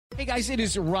Hey guys, it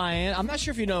is Ryan. I'm not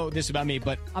sure if you know this about me,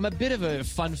 but I'm a bit of a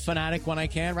fun fanatic when I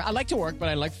can. I like to work, but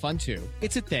I like fun too.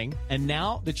 It's a thing. And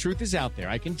now the truth is out there.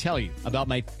 I can tell you about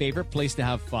my favorite place to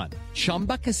have fun.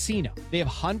 Chumba Casino. They have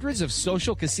hundreds of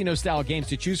social casino style games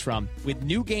to choose from with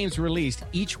new games released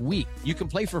each week. You can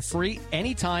play for free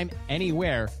anytime,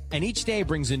 anywhere. And each day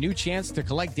brings a new chance to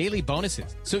collect daily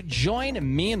bonuses. So join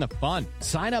me in the fun.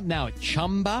 Sign up now at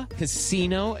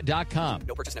ChumbaCasino.com.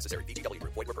 No purchase necessary. VGW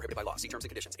Group. Void where prohibited by law. See terms and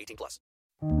conditions. 18+.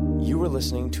 You are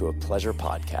listening to a Pleasure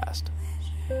podcast.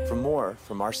 For more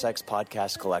from our sex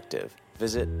podcast collective,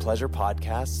 visit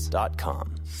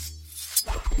pleasurepodcasts.com.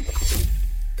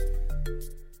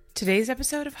 Today's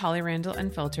episode of Holly Randall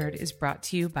Unfiltered is brought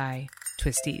to you by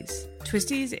Twisties.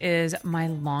 Twisties is my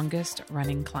longest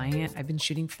running client. I've been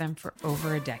shooting for them for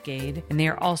over a decade, and they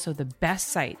are also the best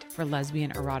site for lesbian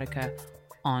erotica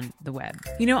on the web.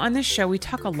 You know, on this show, we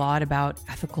talk a lot about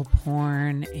ethical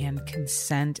porn and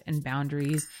consent and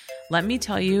boundaries. Let me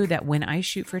tell you that when I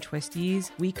shoot for Twisties,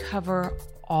 we cover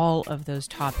all of those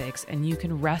topics, and you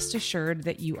can rest assured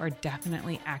that you are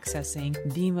definitely accessing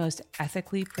the most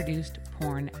ethically produced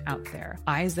porn out there.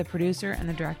 I, as the producer and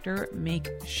the director, make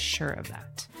sure of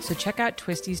that. So check out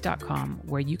twisties.com,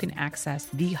 where you can access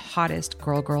the hottest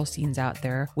girl scenes out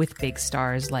there with big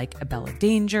stars like Abella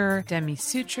Danger, Demi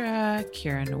Sutra,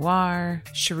 Kira Noir,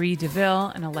 Cherie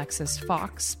DeVille, and Alexis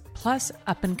Fox, plus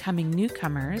up-and-coming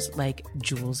newcomers like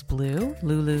Jules Blue,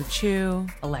 Lulu Chu,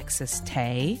 Alexis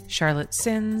Tay, Charlotte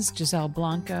Sins, Giselle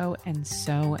Blanco, and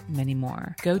so many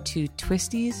more. Go to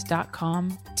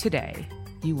twisties.com today.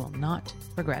 You will not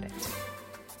regret it.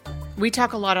 We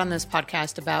talk a lot on this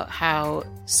podcast about how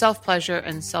self-pleasure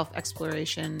and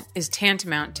self-exploration is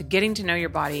tantamount to getting to know your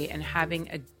body and having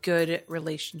a good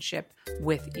relationship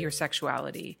with your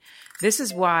sexuality. This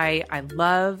is why I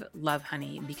love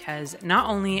Lovejoy, because not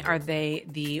only are they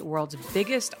the world's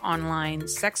biggest online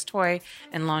sex toy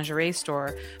and lingerie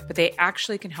store, but they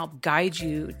actually can help guide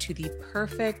you to the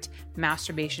perfect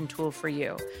masturbation tool for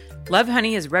you.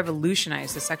 Lovejoy has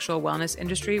revolutionized the sexual wellness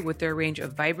industry with their range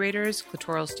of vibrators,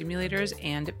 clitoral stimulators,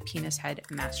 and penis head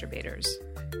masturbators.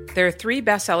 Their three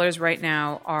bestsellers right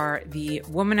now are the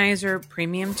Womanizer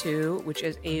Premium 2, which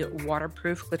is a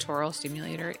waterproof clitoral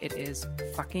stimulator. It is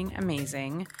fucking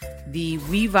amazing. The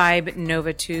WeVibe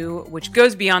Nova 2, which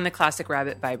goes beyond the classic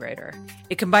rabbit vibrator.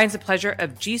 It combines the pleasure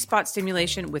of G-spot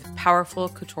stimulation with powerful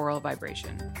clitoral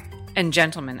vibration. And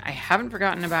gentlemen, I haven't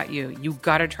forgotten about you. You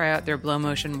gotta try out their Blow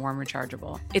Motion Warm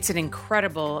Rechargeable. It's an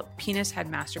incredible penis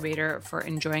head masturbator for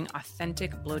enjoying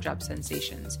authentic blowjob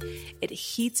sensations. It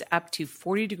heats up to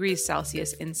 40 degrees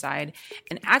Celsius inside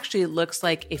and actually looks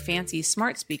like a fancy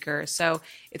smart speaker. So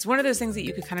it's one of those things that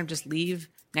you could kind of just leave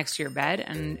next to your bed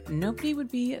and nobody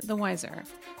would be the wiser.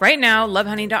 Right now,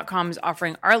 Lovejoy.com is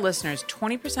offering our listeners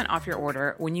 20% off your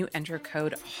order when you enter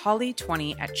code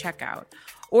HOLLY20 at checkout,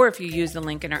 or if you use the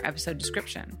link in our episode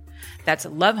description. That's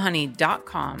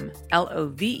Lovejoy.com,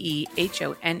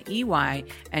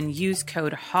 Lovehoney, and use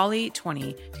code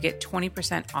HOLLY20 to get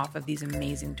 20% off of these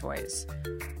amazing toys.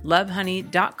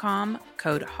 Lovejoy.com,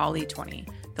 code HOLLY20.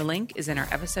 The link is in our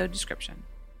episode description.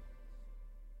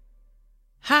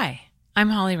 Hi,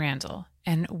 I'm Holly Randall,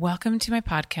 and welcome to my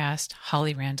podcast,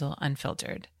 Holly Randall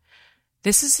Unfiltered.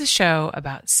 This is a show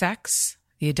about sex,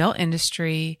 the adult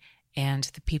industry, and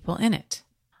the people in it.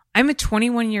 I'm a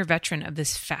 21-year veteran of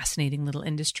this fascinating little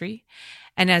industry,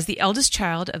 and as the eldest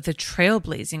child of the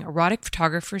trailblazing erotic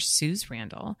photographer Suze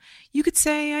Randall, you could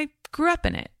say I grew up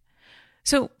in it.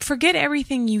 So forget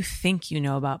everything you think you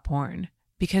know about porn,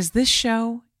 because this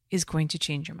show is going to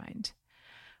change your mind.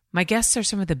 My guests are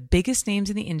some of the biggest names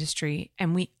in the industry,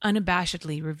 and we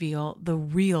unabashedly reveal the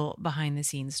real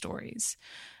behind-the-scenes stories.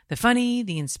 The funny,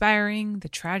 the inspiring, the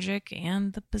tragic,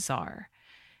 and the bizarre.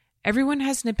 Everyone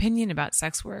has an opinion about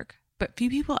sex work, but few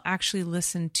people actually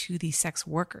listen to the sex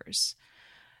workers.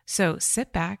 So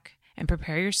sit back and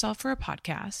prepare yourself for a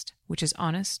podcast which is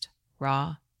honest,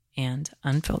 raw, and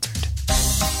unfiltered.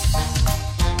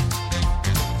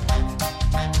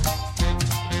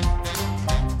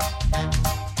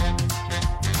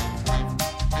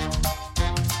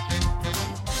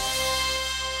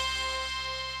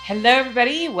 Hello,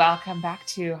 everybody. Welcome back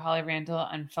to Holly Randall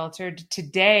Unfiltered.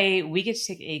 Today, we get to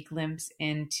take a glimpse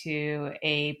into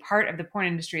a part of the porn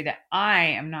industry that I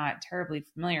am not terribly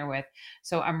familiar with.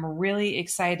 So I'm really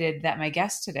excited that my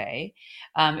guest today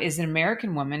is an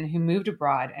American woman who moved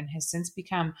abroad and has since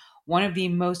become one of the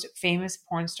most famous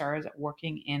porn stars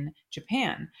working in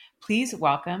Japan. Please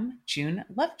welcome June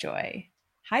Lovejoy.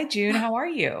 Hi, June. How are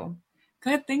you?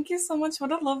 Good. Thank you so much.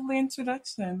 What a lovely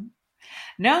introduction.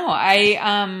 No,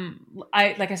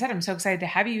 I like I said, I'm so excited to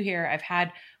have you here. I've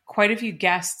had quite a few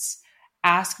guests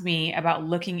ask me about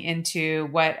looking into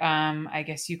what I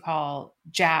guess you call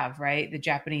JAV, right? The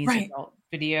Japanese Right. adult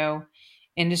video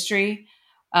industry.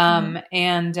 Mhm.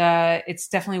 And it's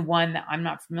definitely one that I'm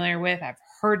not familiar with. I've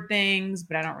heard things,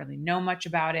 but I don't really know much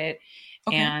about it.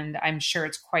 Okay. And I'm sure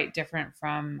it's quite different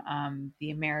from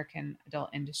the American adult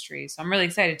industry. So I'm really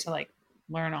excited to like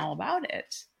learn all about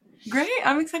it. Great.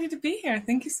 I'm excited to be here.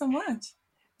 Thank you so much.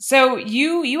 So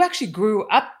you actually grew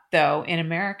up though in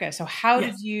America. So how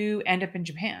did Yes. you end up in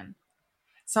Japan?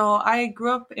 So I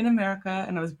grew up in America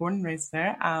and I was born and raised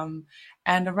there.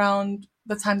 And around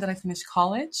the time that I finished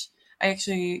college, I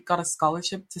actually got a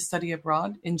scholarship to study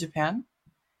abroad in Japan.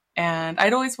 And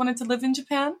I'd always wanted to live in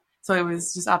Japan. So it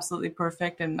was just absolutely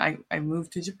perfect. And I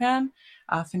moved to Japan,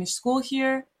 finished school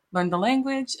here, learned the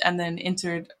language, and then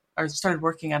entered or started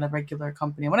working at a regular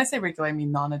company. When I say regular, I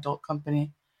mean non-adult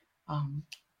company. Um,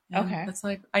 and Okay. that's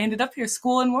like, I ended up here,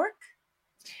 school and work.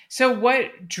 So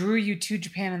what drew you to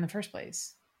Japan in the first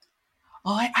place?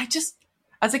 Oh, I just,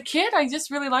 as a kid, I just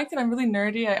really liked it. I'm really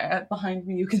nerdy. Behind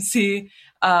me, you can see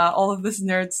all of this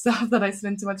nerd stuff that I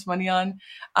spend too much money on.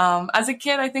 As a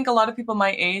kid, I think a lot of people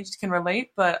my age can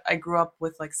relate, but I grew up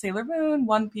with like Sailor Moon,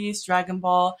 One Piece, Dragon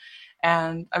Ball,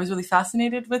 and I was really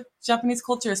fascinated with Japanese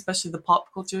culture, especially the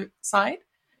pop culture side.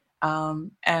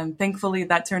 And thankfully,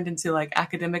 that turned into like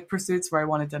academic pursuits where I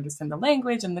wanted to understand the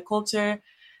language and the culture.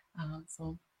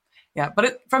 So, yeah,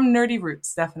 but from nerdy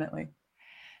roots, definitely.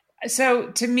 So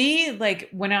to me,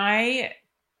 like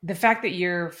the fact that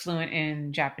you're fluent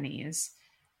in Japanese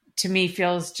to me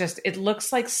feels just, it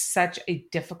looks like such a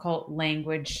difficult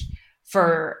language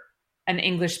for an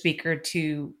English speaker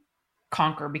to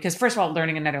conquer because first of all,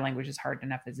 learning another language is hard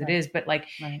enough as it Right, is, but like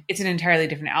right. it's an entirely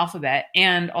different alphabet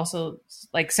and also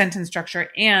like sentence structure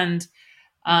and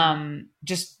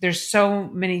just there's so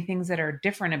many things that are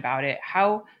different about it.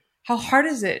 How hard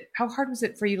is it? How hard was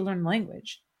it for you to learn the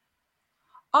language?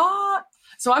 Uh,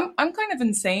 so I'm kind of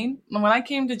insane. When I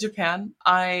came to Japan,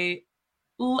 I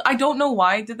don't know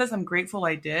why I did this. I'm grateful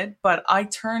I did, but I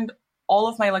turned all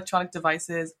of my electronic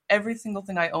devices, every single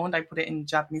thing I owned, I put it in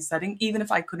Japanese setting, even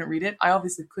if I couldn't read it. I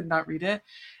obviously could not read it.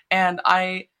 And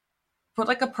I put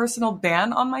like a personal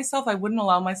ban on myself. I wouldn't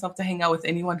allow myself to hang out with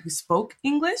anyone who spoke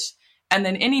English. And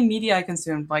then any media I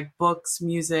consumed, like books,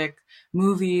 music,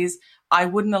 movies, I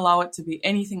wouldn't allow it to be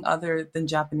anything other than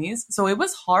Japanese. So it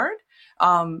was hard.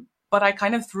 But I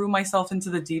kind of threw myself into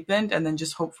the deep end and then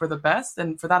just hope for the best.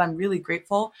 And for that, I'm really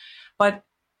grateful. But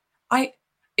I,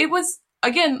 it was,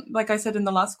 again, like I said in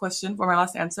the last question or my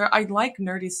last answer, I like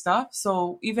nerdy stuff.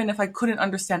 So even if I couldn't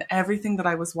understand everything that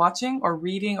I was watching or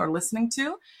reading or listening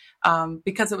to,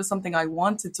 because it was something I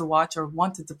wanted to watch or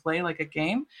wanted to play like a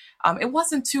game, it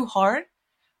wasn't too hard.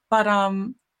 But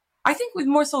I think with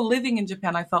more so living in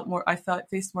Japan, I felt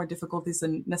faced more difficulties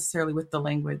than necessarily with the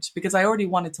language because I already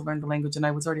wanted to learn the language and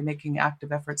I was already making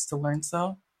active efforts to learn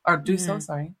so or do so. Mhm.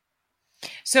 Sorry.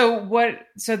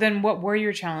 So then what were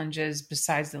your challenges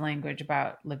besides the language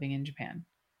about living in Japan?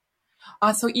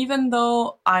 So even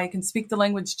though I can speak the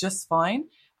language just fine,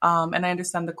 and I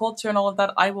understand the culture and all of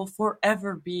that, I will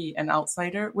forever be an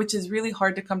outsider, which is really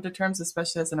hard to come to terms,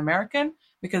 especially as an American,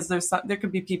 because there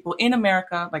could be people in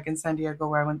America, like in San Diego,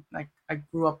 where I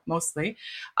grew up mostly.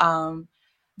 Um,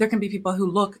 there can be people who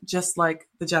look just like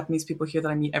the Japanese people here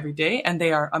that I meet every day, and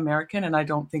they are American, and I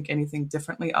don't think anything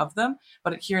differently of them.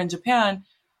 But here in Japan,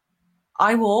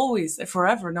 I will always,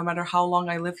 forever, no matter how long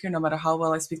I live here, no matter how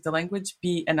well I speak the language,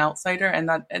 be an outsider, and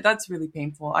that's really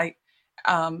painful.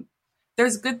 Um,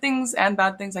 there's good things and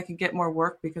bad things. I can get more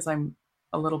work because I'm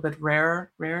a little bit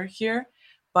rare here.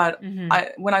 But Hmm.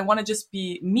 when I want to just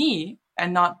be me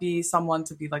and not be someone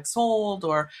to be like sold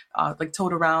or like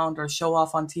towed around or show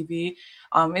off on TV,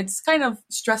 it's kind of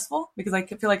stressful because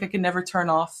feel like I can never turn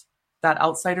off that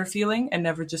outsider feeling and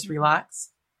never just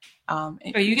relax. Are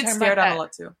You you get talking about stared at a that?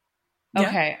 lot too. Yeah.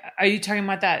 Okay. Are you talking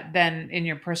about that then in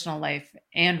your personal life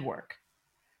and work?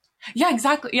 Yeah,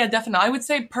 exactly. Yeah, definitely. I would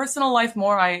say personal life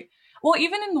more. Well,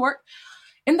 even in work,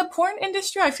 in the porn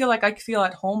industry, I feel like I feel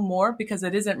at home more because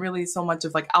it isn't really so much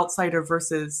of like outsider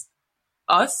versus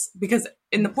us. Because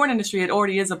in the porn industry, it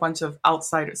already is a bunch of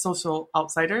outsiders, social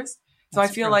outsiders. So I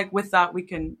That's feel true. like with that, we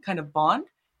can kind of bond.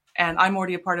 And I'm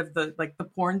already a part of the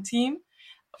porn team,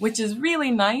 which is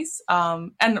really nice.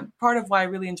 And part of why I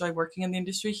really enjoy working in the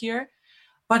industry here.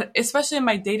 But especially in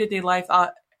my day-to-day life,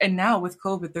 and now with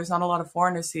COVID, there's not a lot of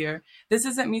foreigners here. This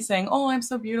isn't me saying, "Oh, I'm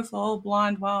so beautiful, oh,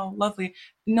 blonde, wow, lovely."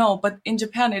 No, but in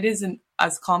Japan, it isn't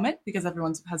as common because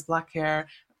everyone has black hair,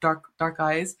 dark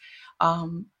eyes,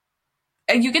 um,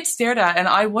 and you get stared at. And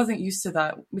I wasn't used to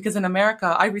that because in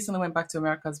America, I recently went back to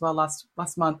America as well last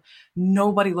month.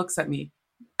 Nobody looks at me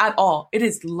at all. It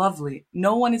is lovely.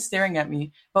 No one is staring at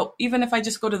me. But even if I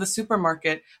just go to the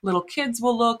supermarket, little kids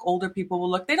will look, older people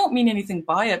will look. They don't mean anything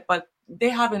by it, but they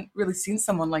haven't really seen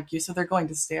someone like you, so they're going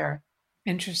to stare.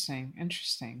 Interesting.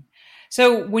 Interesting.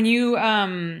 So when you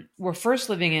were first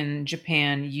living in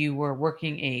Japan, you were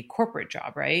working a corporate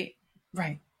job, right?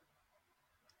 Right.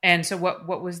 And so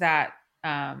what was that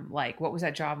like? What was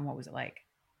that job and what was it like?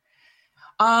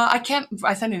 I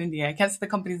sent in India. I can't say the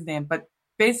company's name, but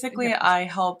basically Okay. I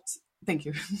helped, thank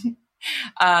you.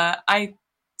 I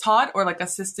taught or like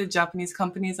assisted Japanese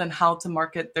companies on how to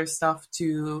market their stuff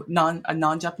to a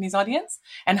non-Japanese audience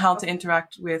and how to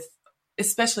interact with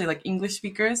especially like English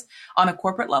speakers on a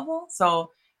corporate level.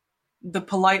 So the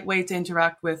polite way to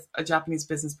interact with a Japanese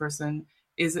business person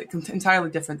is entirely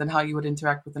different than how you would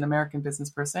interact with an American business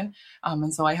person.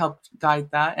 And so I helped guide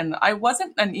that. And I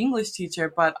wasn't an English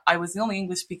teacher, but I was the only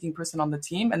English speaking person on the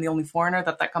team and the only foreigner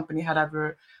that company had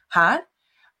ever had.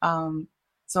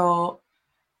 So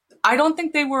I don't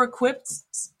think they were equipped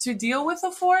to deal with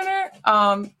a foreigner,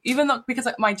 even though because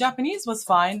my Japanese was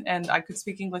fine and I could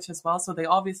speak English as well. So they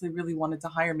obviously really wanted to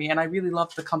hire me, and I really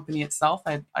loved the company itself.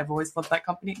 I've always loved that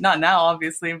company, not now,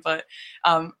 obviously, but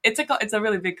it's a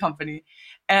really big company,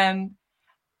 and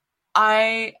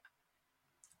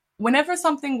whenever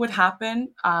something would happen,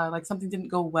 like something didn't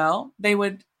go well, they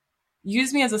would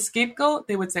use me as a scapegoat.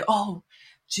 They would say, "Oh,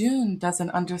 June doesn't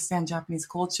understand Japanese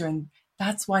culture, and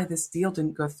that's why this deal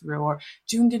didn't go through," or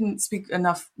June didn't speak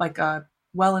enough,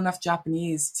 well enough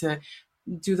Japanese to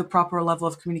do the proper level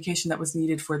of communication that was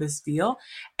needed for this deal.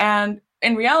 And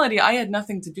in reality, I had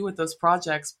nothing to do with those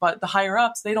projects, but the higher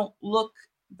ups, they don't look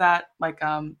that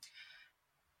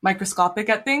microscopic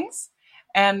at things.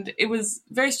 And it was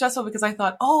very stressful because I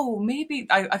thought, oh, maybe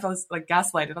I was like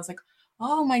gaslighted. I was like,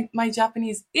 oh, my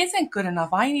Japanese isn't good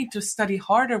enough. I need to study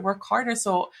harder, work harder,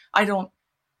 so I don't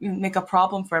make a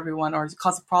problem for everyone or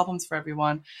cause problems for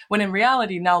everyone. When in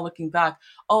reality, now looking back,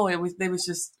 oh, they was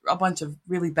just a bunch of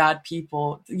really bad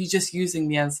people. You just using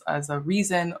me as a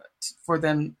reason for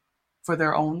them, for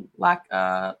their own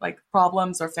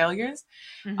problems or failures.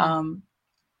 Mm-hmm.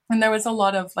 And there was a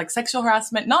lot of like sexual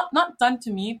harassment, not done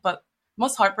to me, but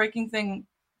most heartbreaking thing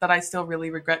that I still really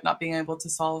regret not being able to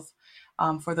solve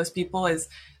for those people is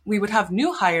we would have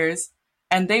new hires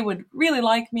and they would really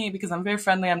like me because I'm very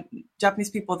friendly. Japanese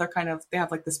people, they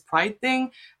have like this pride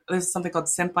thing. There's something called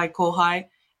senpai kohai.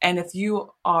 And if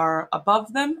you are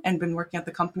above them and been working at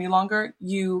the company longer,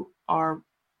 you are,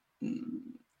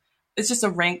 it's just a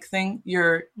rank thing.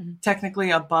 You're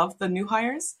technically above the new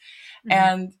hires. Mm-hmm.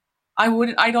 And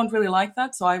I don't really like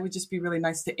that. So I would just be really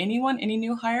nice to any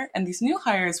new hire. And these new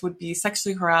hires would be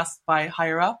sexually harassed by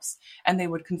higher ups. And they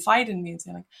would confide in me and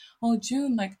say like, oh,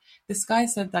 June, like this guy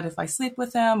said that if I sleep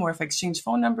with him or if I exchange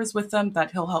phone numbers with him, that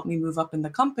he'll help me move up in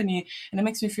the company. And it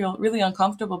makes me feel really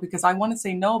uncomfortable because I want to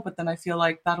say no, but then I feel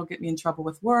like that'll get me in trouble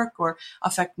with work or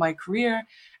affect my career.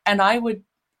 And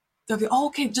they'll be, oh,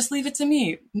 okay, just leave it to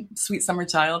me, sweet summer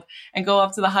child, and go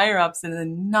up to the higher ups, and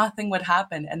then nothing would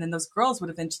happen. And then those girls would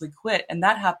eventually quit. And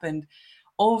that happened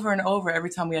over and over every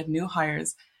time we had new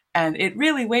hires. And it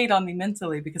really weighed on me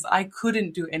mentally because I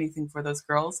couldn't do anything for those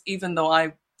girls, even though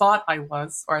I thought I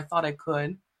was, or I thought I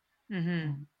could.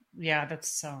 Mm-hmm. Yeah, that's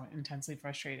so intensely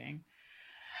frustrating.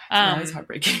 It's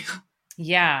heartbreaking.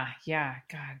 Yeah.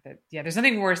 God, there's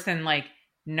nothing worse than like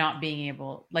not being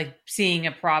able, like seeing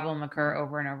a problem occur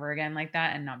over and over again like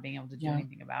that and not being able to do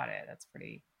anything about it. That's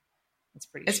pretty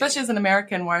especially shitty. as an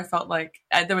American where I felt like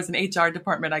there was an HR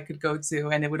department I could go to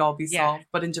and it would all be solved.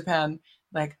 But in Japan,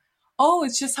 like, oh,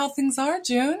 it's just how things are,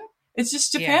 June. It's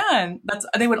just Japan.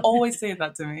 They would always say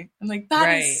that to me. I'm like,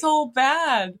 that is so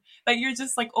bad that you're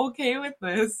just like okay with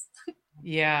this.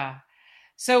 Yeah.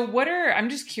 So I'm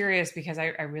just curious because I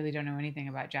really don't know anything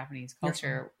about Japanese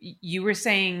culture. You were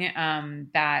saying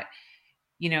that,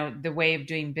 the way of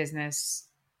doing business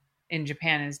in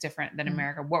Japan is different than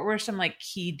America. What were some like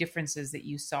key differences that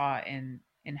you saw in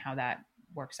how that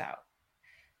works out?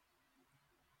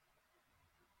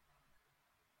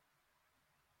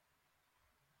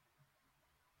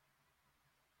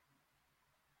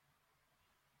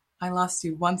 I lost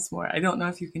you once more. I don't know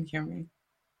if you can hear me.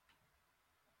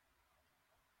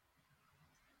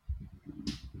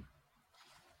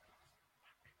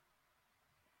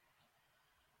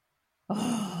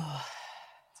 Oh.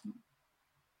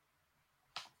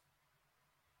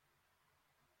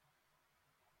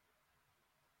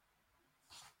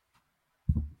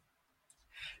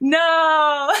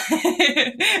 No.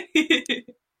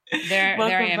 There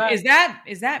I am. Back.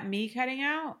 Is that me cutting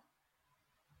out?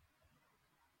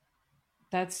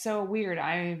 That's so weird.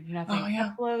 I have nothing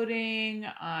uploading.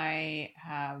 I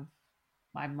have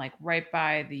I'm like right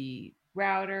by the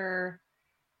router.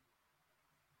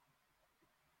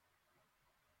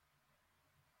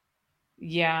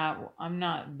 Yeah, well, I'm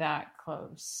not that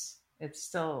close. It's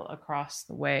still across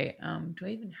the way. Do I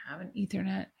even have an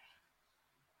Ethernet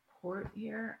port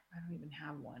here? I don't even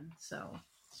have one. So,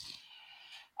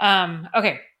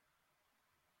 okay.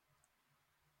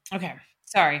 Okay.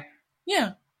 Sorry.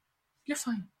 Yeah, you're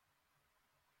fine.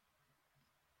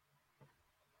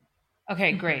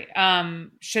 Okay, great. I'll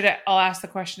ask the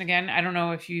question again. I don't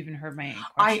know if you even heard my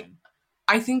question.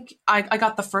 I think I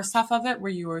got the first half of it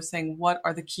where you were saying what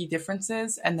are the key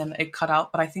differences, and then it cut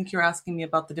out. But I think you're asking me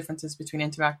about the differences between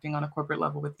interacting on a corporate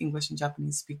level with English and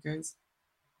Japanese speakers,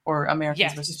 or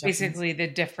Americans versus Japanese. Basically the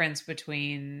difference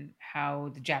between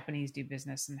how the Japanese do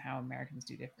business and how Americans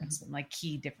do business, and like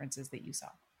key differences that you saw.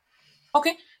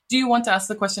 Okay. Do you want to ask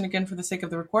the question again for the sake of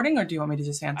the recording, or do you want me to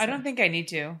just answer? I don't think I need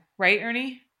to. Right,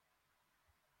 Ernie?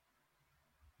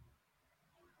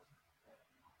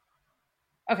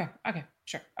 Okay,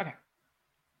 sure. Okay.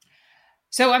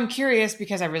 So I'm curious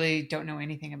because I really don't know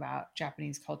anything about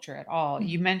Japanese culture at all. Mm-hmm.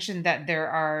 You mentioned that there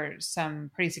are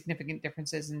some pretty significant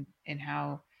differences in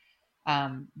how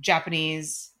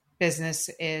Japanese business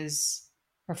is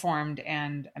performed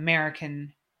and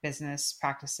American business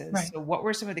practices. Right. So what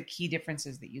were some of the key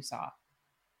differences that you saw?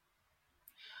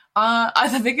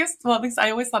 The biggest, well, at least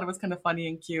I always thought it was kind of funny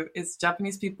and cute, is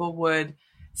Japanese people would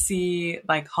see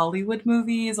like Hollywood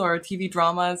movies or TV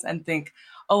dramas and think,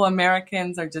 oh,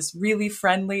 Americans are just really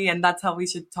friendly and that's how we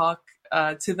should talk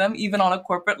to them, even on a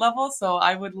corporate level. So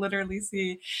I would literally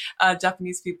see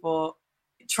Japanese people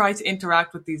try to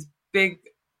interact with these big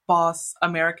boss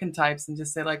American types and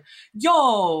just say like,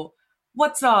 yo,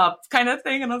 what's up, kind of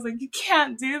thing. And I was like, you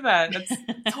can't do that. That's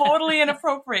totally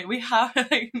inappropriate. We have,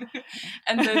 like,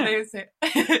 and then they say,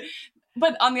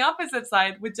 but on the opposite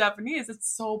side with Japanese, it's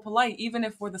so polite. Even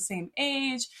if we're the same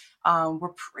age, we're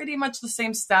pretty much the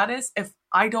same status. If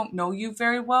I don't know you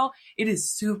very well, it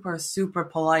is super, super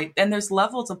polite. And there's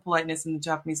levels of politeness in the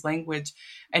Japanese language,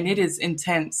 and it is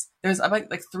intense. There's like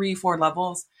 3-4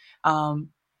 levels. But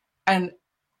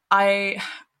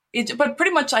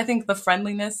pretty much I think the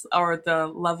friendliness or the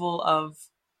level of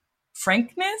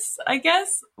frankness, I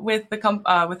guess, with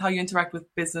with how you interact with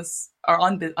business or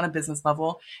on a business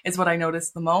level is what I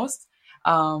noticed the most.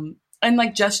 And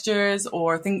like gestures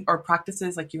or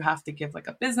practices, like you have to give like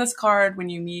a business card when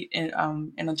you meet in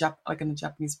a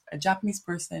Japanese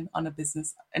person in a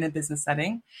business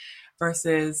setting,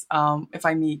 versus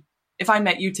if I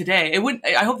met you today,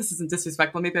 I hope this isn't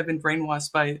disrespectful. Maybe I've been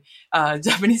brainwashed by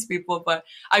Japanese people, but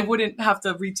I wouldn't have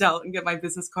to reach out and get my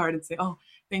business card and say, oh,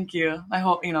 thank you. I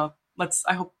hope, I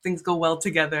hope things go well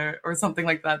together or something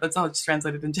like that. That's how it's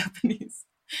translated in Japanese.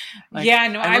 Like, yeah,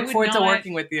 no, I look forward to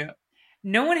working with you.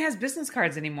 No one has business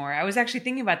cards anymore. I was actually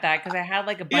thinking about that because I had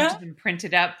like a bunch of them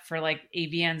printed up for like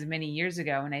ABNs many years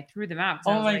ago, and I threw them out.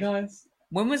 Oh my gosh.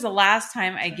 When was the last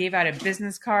time I gave out a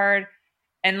business card?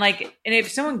 And if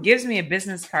someone gives me a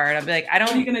business card, I'll be like,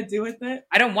 what are you going to do with it?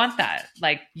 I don't want that.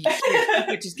 Like,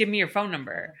 just give me your phone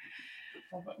number.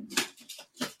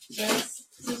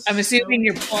 I'm assuming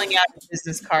you're pulling out a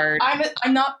business card.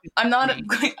 I'm not,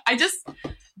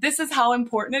 this is how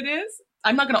important it is.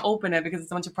 I'm not going to open it because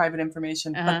it's a bunch of private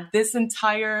information, but this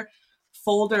entire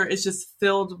folder is just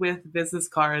filled with business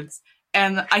cards.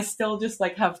 And I still just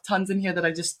like have tons in here that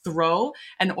I just throw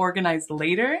and organize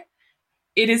later.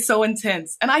 It is so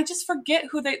intense. And I just forget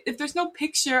if there's no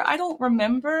picture, I don't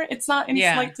remember. It's not any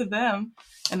slight to them.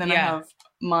 And then I have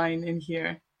mine in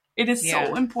here. It is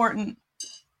so important.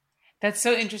 That's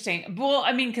so interesting. Well,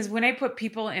 I mean, because when I put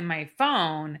people in my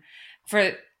phone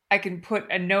I can put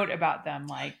a note about them,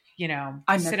 like,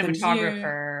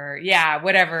 cinematographer. Yeah,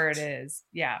 whatever it is.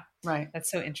 Yeah. Right. That's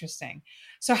so interesting.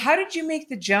 So how did you make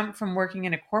the jump from working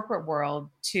in a corporate world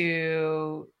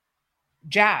to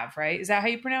JAV, right? Is that how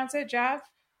you pronounce it? JAV?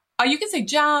 You can say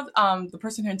JAV. The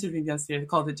person who interviewed yesterday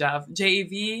called it JAV.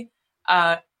 JAV.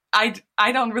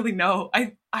 I don't really know.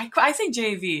 I say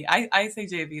JV. I say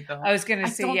JV though. I was gonna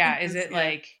say, is it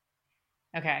like,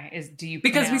 okay? Do you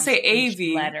because we say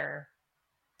AV letter?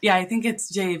 Yeah, I think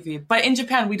it's JV. But in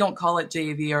Japan, we don't call it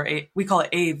JV we call it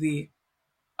AV.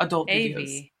 Adult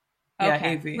videos. Okay. Yeah,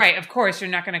 AV. Right. Of course, you're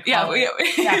not going to call it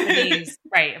Japanese.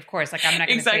 Right. Of course. Like I'm not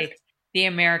going to say the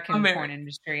American porn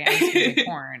industry. I'm saying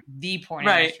the porn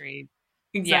industry.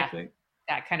 Exactly.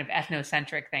 Yeah, that kind of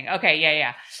ethnocentric thing. Okay.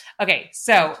 Yeah. Okay.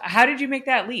 So how did you make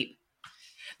that leap?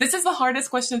 This is the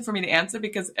hardest question for me to answer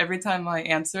because every time I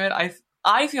answer it,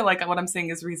 I feel like what I'm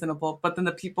saying is reasonable. But then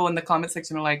the people in the comment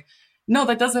section are like, no,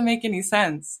 that doesn't make any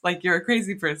sense. Like you're a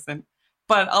crazy person.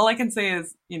 but all I can say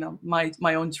is,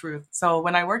 my own truth. So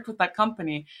when I worked with that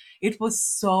company, it was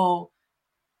so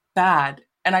bad.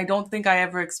 And I don't think I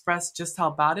ever expressed just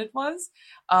how bad it was.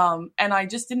 And I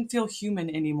just didn't feel human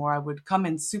anymore. I would come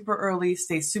in super early,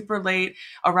 stay super late.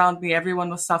 Around me, everyone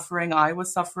was suffering. I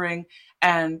was suffering.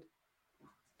 And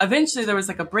eventually there was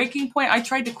like a breaking point. I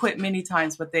tried to quit many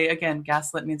times, but they again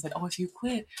gaslit me and said, "Oh, if you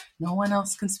quit, no one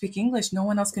else can speak English. No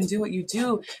one else can do what you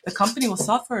do. The company will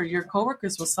suffer. Your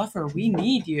coworkers will suffer. We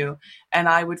need you." And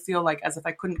I would feel like as if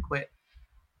I couldn't quit.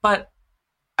 But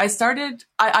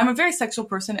I'm a very sexual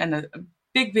person and a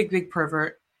big, big, big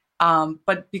pervert.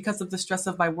 But because of the stress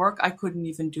of my work, I couldn't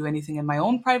even do anything in my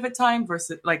own private time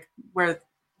versus like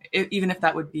even if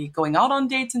that would be going out on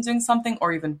dates and doing something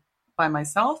or even by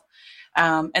myself.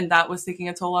 And that was taking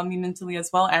a toll on me mentally as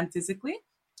well and physically.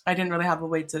 I didn't really have a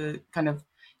way to kind of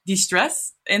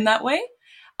de-stress in that way.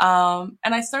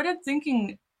 And I started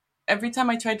thinking every time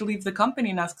I tried to leave the company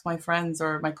and ask my friends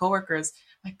or my coworkers,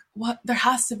 like, what, there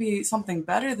has to be something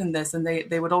better than this. And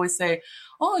they would always say,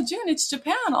 "Oh, June, it's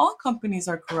Japan. All companies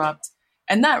are corrupt."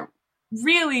 And that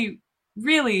really,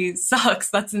 really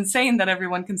sucks. That's insane that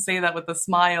everyone can say that with a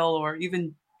smile or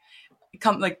even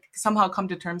somehow come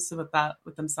to terms with that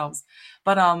with themselves.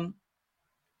 But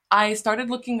I started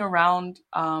looking around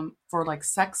for like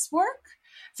sex work,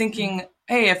 thinking,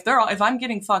 hey, if I'm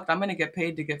getting fucked, I'm gonna get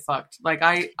paid to get fucked. Like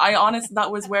I honestly,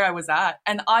 that was where I was at,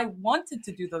 and I wanted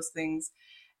to do those things,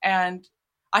 and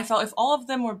I felt if all of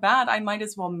them were bad, I might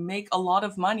as well make a lot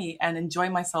of money and enjoy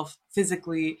myself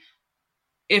physically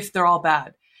if they're all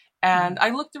bad. And I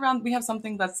looked around. We have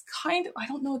something that's I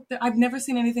don't know, I've never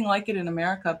seen anything like it in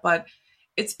America, but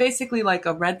it's basically like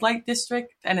a red light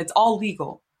district, and it's all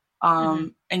legal.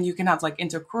 And you can have like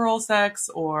intercrural sex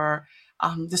or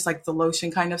just like the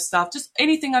lotion kind of stuff, just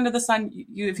anything under the sun.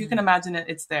 If you can imagine it,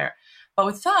 it's there. But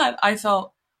with that, I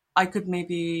felt I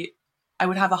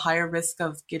would have a higher risk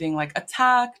of getting like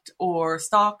attacked or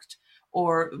stalked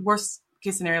or worst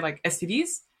case scenario, like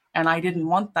STDs. And I didn't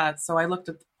want that. So I looked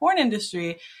at the porn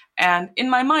industry, and in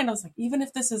my mind, I was like, even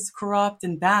if this is corrupt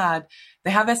and bad,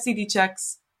 they have STD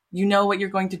checks. You know what you're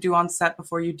going to do on set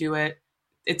before you do it.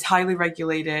 It's highly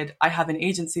regulated. I have an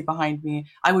agency behind me.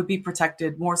 I would be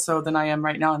protected more so than I am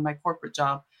right now in my corporate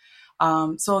job.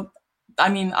 So, I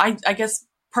mean, I guess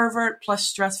pervert plus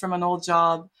stress from an old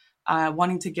job,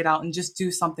 wanting to get out and just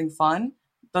do something fun.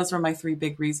 Those were my three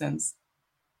big reasons.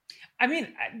 I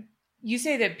mean, you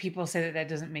say that people say that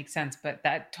doesn't make sense, but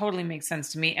that totally makes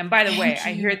sense to me. And by the way,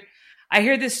 I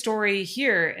hear this story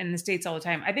here in the States all the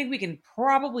time. I think we can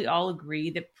probably all agree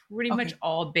that pretty much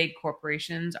all big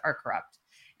corporations are corrupt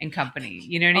and company.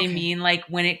 You know what I mean? Like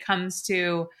when it comes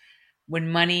to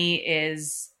when money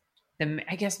is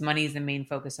I guess money is the main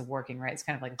focus of working, right? It's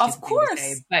kind of like a stupid thing to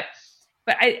say,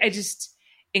 but I just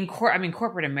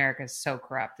corporate America is so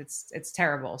corrupt. It's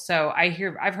terrible. So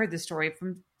I've heard this story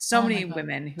from so many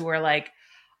women who are like,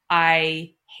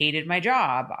 I hated my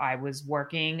job. I was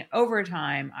working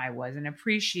overtime. I wasn't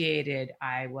appreciated.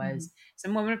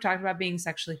 Some women have talked about being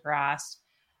sexually harassed,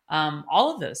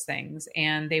 all of those things.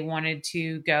 And they wanted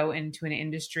to go into an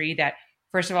industry that,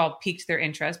 first of all, piqued their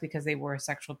interest because they were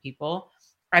sexual people.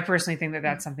 I personally think that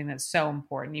that's something that's so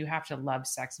important. You have to love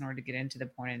sex in order to get into the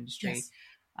porn industry. Yes.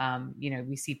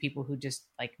 We see people who just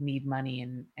like need money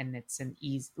and it's an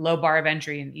low bar of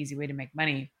entry and easy way to make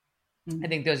money. I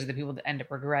think those are the people that end up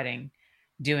regretting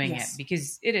doing it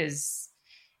because it is,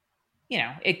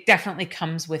 it definitely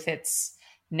comes with its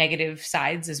negative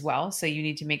sides as well. So you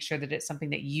need to make sure that it's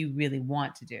something that you really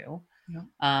want to do.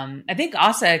 Yeah. I think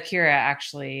Asa Akira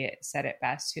actually said it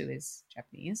best, who is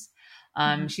Japanese.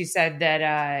 She said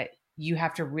that you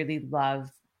have to really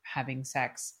love having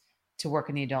sex to work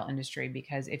in the adult industry,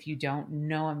 because if you don't,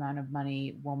 no amount of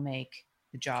money will make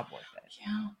the job worth it.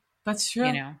 Yeah, that's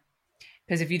true.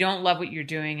 Because if you don't love what you're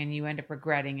doing and you end up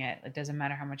regretting it, it doesn't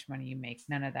matter how much money you make.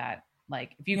 None of that.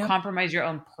 Like if you compromise your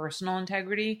own personal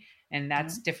integrity, and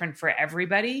that's different for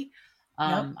everybody,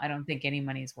 I don't think any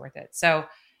money is worth it. So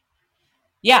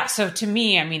yeah. So to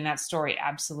me, I mean, that story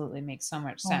absolutely makes so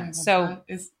much sense. That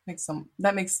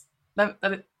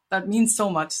means so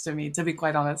much to me, to be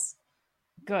quite honest.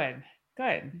 Good.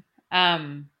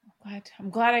 I'm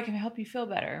glad I can help you feel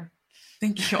better.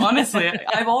 Thank you. Honestly,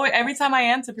 every time I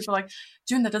answer, people are like,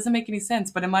 June, that doesn't make any sense.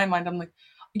 But in my mind, I'm like,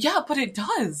 yeah, but it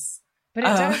does. But it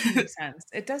does make sense.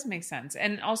 It does make sense.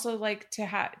 And also like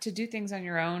to do things on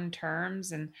your own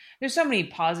terms. And there's so many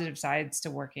positive sides to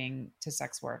working to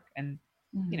sex work. And,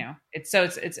 it's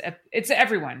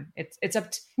everyone.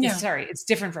 It's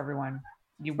different for everyone.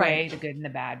 You weigh the good and the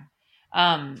bad.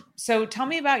 So tell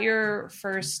me about your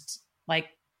first like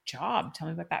job. Tell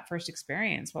me about that first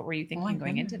experience. What were you thinking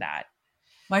going into that?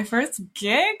 My first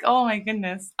gig? Oh my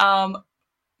goodness.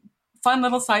 Fun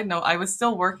little side note. I was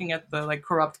still working at the like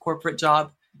corrupt corporate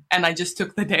job, and I just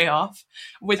took the day off,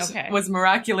 which was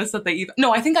miraculous that they even,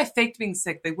 no, I think I faked being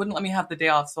sick. They wouldn't let me have the day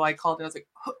off. So I called and I was like,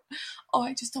 oh,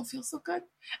 I just don't feel so good.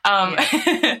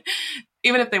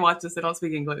 Even if they watch this, they don't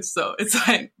speak English. So it's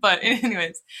fine. But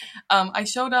anyways, I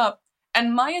showed up,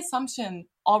 and my assumption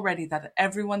already that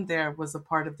everyone there was a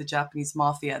part of the Japanese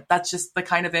mafia. That's just the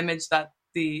kind of image that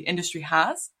the industry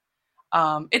has.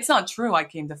 It's not true, I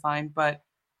came to find, but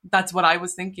that's what I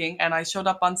was thinking. And I showed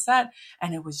up on set,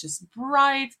 and it was just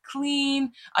bright,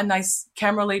 clean. A nice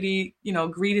camera lady,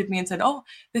 greeted me and said, oh,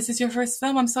 this is your first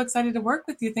film. I'm so excited to work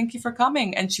with you. Thank you for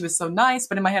coming. And she was so nice.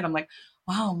 But in my head, I'm like,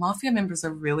 wow, mafia members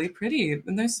are really pretty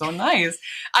and they're so nice.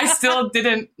 I still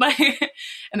didn't and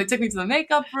they took me to the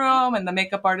makeup room, and the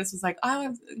makeup artist was like,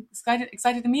 oh, I'm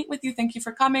excited to meet with you. Thank you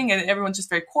for coming. And everyone's just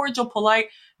very cordial, polite.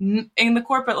 In the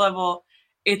corporate level,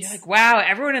 it's you're like, wow,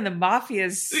 everyone in the mafia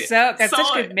is got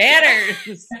such good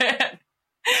manners.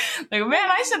 Like,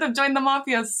 man, I should have joined the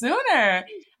mafia sooner.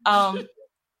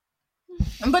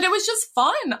 But it was just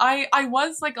fun. I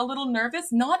was like a little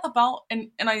nervous, not about,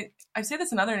 and I say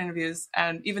this in other interviews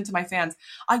and even to my fans,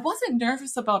 I wasn't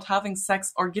nervous about having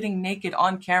sex or getting naked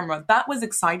on camera. That was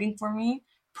exciting for me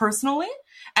personally.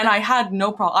 And I had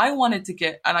no problem. I wanted to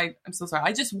get, and I'm so sorry,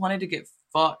 I just wanted to get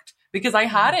fucked because I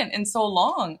hadn't in so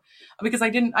long, because I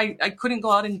couldn't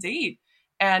go out and date.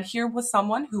 And here was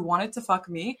someone who wanted to fuck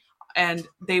me, and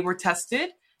they were tested.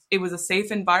 It was a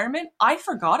safe environment. I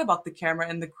forgot about the camera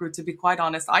and the crew, to be quite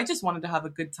honest. I just wanted to have a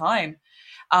good time.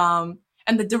 And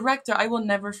the director, I will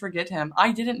never forget him.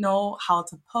 I didn't know how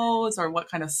to pose or what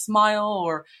kind of smile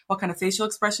or what kind of facial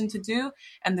expression to do.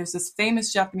 And there's this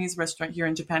famous Japanese restaurant here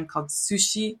in Japan called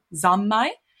Sushi Zanmai.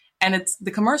 And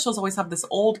the commercials always have this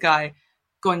old guy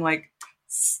going like,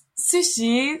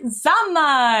 Sushi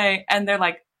Zanmai. And they're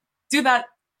like, do that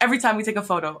every time we take a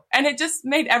photo. And it just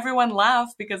made everyone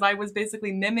laugh because I was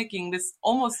basically mimicking this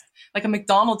almost like a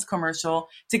McDonald's commercial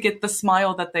to get the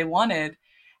smile that they wanted.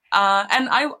 And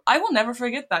I will never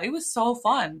forget that. It was so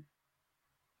fun.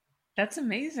 That's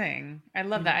amazing. I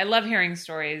love that. I love hearing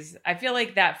stories. I feel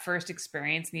like that first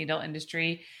experience in the adult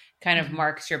industry kind of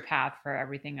marks your path for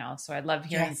everything else. So I love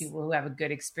hearing people who have a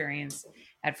good experience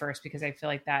at first, because I feel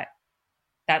like that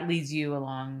leads you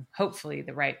along, hopefully,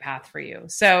 the right path for you.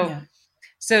 So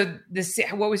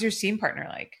what was your scene partner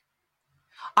like?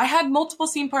 I had multiple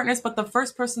scene partners, but the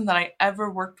first person that I ever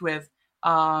worked with,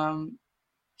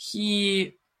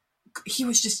 he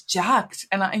was just jacked,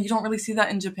 and you don't really see that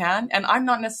in Japan. And I'm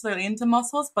not necessarily into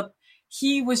muscles, but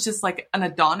he was just like an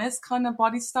Adonis kind of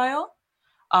body style.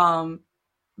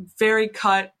 Very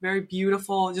cut, very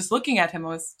beautiful. Just looking at him, I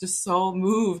was just so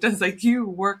moved. I was like, you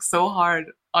work so hard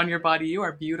on your body. You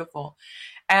are beautiful.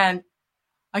 And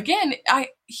again,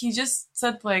 he just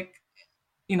said like,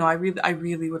 I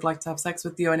really would like to have sex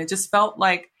with you. And it just felt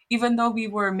like, even though we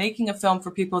were making a film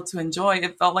for people to enjoy,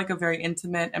 it felt like a very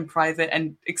intimate and private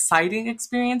and exciting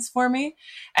experience for me.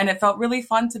 And it felt really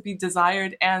fun to be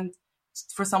desired and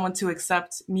for someone to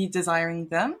accept me desiring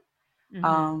them.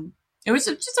 Mm-hmm. It was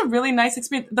just a really nice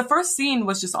experience. The first scene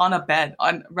was just on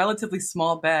a relatively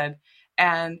small bed,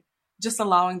 and just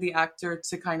allowing the actor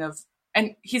to kind of,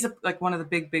 and he's like one of the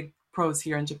big pros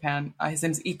here in Japan. His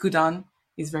name's Ikudan.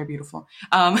 He's very beautiful.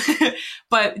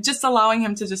 But just allowing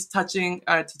him to just touch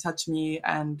me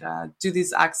and do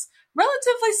these acts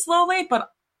relatively slowly,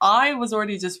 but I was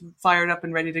already just fired up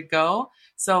and ready to go.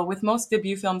 So with most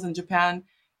debut films in Japan,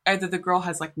 either the girl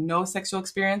has like no sexual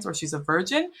experience or she's a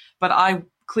virgin, but I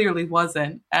clearly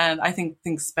wasn't. And I think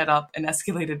things sped up and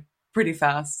escalated pretty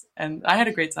fast. And I had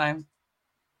a great time.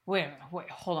 Wait,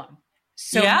 hold on.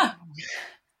 So yeah.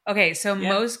 Okay, so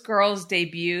most girls'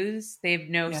 debuts, they have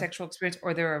no sexual experience,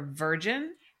 or they're a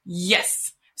virgin?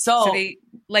 Yes. So they,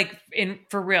 like,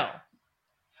 for real?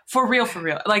 For real.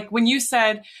 Like, when you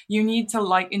said you need to,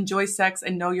 like, enjoy sex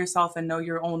and know yourself and know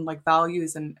your own, like,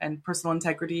 values and personal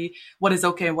integrity, what is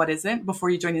okay and what isn't, before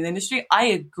you join the industry, I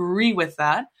agree with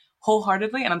that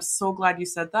wholeheartedly, and I'm so glad you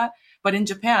said that. But in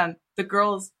Japan, the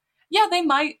girls, they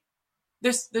might.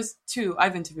 There's two.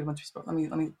 I've interviewed one. Let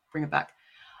me bring it back.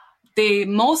 They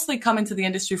mostly come into the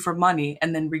industry for money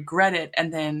and then regret it.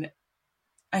 And then,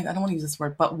 I don't want to use this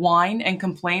word, but whine and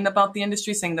complain about the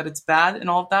industry, saying that it's bad and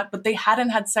all of that. But they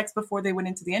hadn't had sex before they went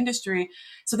into the industry.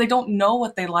 So they don't know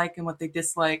what they like and what they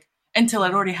dislike until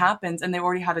it already happens and they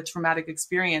already had a traumatic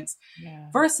experience. Yeah.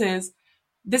 Versus,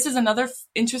 this is another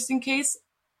interesting case.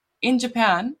 In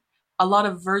Japan, a lot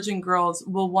of virgin girls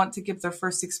will want to give their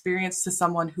first experience to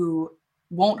someone who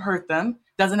won't hurt them,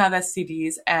 doesn't have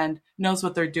STDs, and knows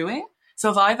what they're doing. So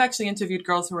if I've actually interviewed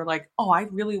girls who are like, oh, I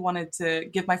really wanted to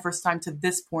give my first time to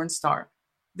this porn star,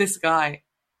 this guy,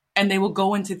 and they will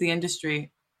go into the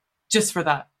industry just for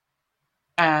that.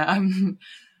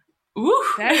 Ooh.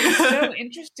 That is so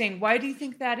interesting. Why do you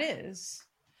think that is?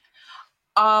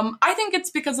 I think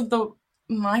it's because of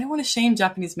I don't want to shame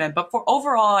Japanese men, but for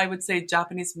overall, I would say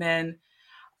Japanese men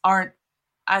aren't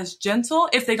as gentle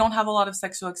if they don't have a lot of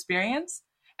sexual experience.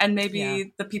 And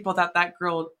maybe the people that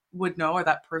girl would know, or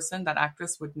that person, that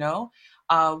actress would know,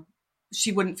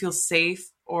 she wouldn't feel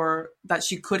safe, or that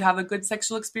she could have a good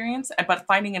sexual experience. But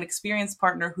finding an experienced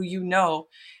partner who you know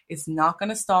is not going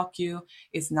to stalk you,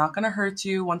 is not going to hurt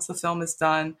you once the film is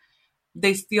done,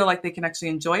 they feel like they can actually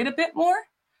enjoy it a bit more.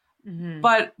 Mm-hmm.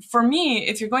 But for me,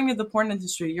 if you're going to the porn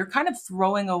industry, you're kind of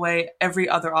throwing away every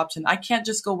other option. I can't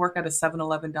just go work at a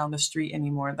 7-Eleven down the street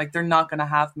anymore. Like, they're not going to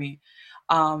have me.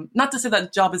 Not to say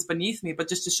that job is beneath me, but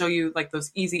just to show you, like,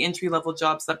 those easy entry-level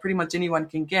jobs that pretty much anyone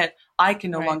can get, I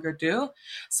can no longer do.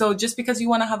 So just because you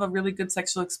want to have a really good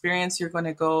sexual experience, you're going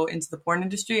to go into the porn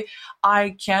industry.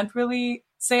 I can't really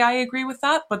say I agree with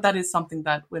that, but that is something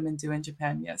that women do in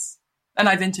Japan, yes. And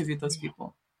I've interviewed those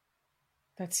people.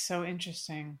 That's so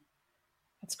interesting.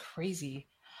 That's crazy.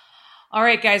 All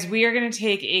right, guys, we are going to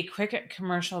take a quick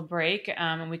commercial break,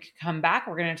 and we can come back.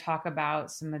 We're going to talk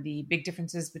about some of the big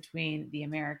differences between the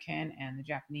American and the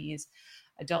Japanese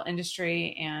adult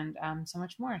industry, and so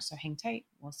much more. So hang tight.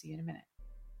 We'll see you in a minute.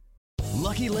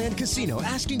 Lucky Land Casino,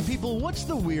 asking people, what's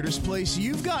the weirdest place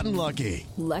you've gotten lucky?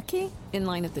 Lucky? In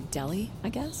line at the deli, I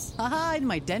guess? Aha, in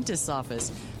my dentist's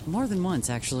office. More than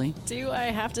once, actually. Do I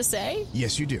have to say?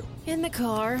 Yes, you do. In the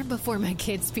car before my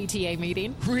kids' PTA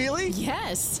meeting. Really?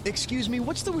 Yes. Excuse me,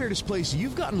 what's the weirdest place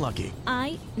you've gotten lucky?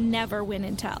 I never win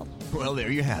and tell. Well, there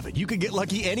you have it. You can get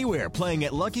lucky anywhere, playing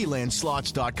at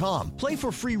LuckyLandSlots.com. Play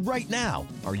for free right now.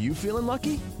 Are you feeling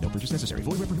lucky? No purchase necessary.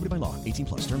 Void where prohibited by law. 18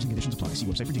 plus. Terms and conditions apply. See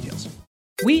website for details.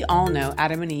 We all know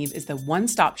Adam and Eve is the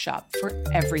one-stop shop for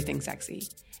everything sexy.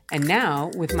 And now,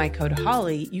 with my code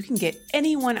HOLLY, you can get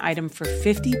any one item for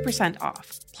 50%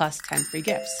 off, plus 10 free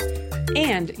gifts.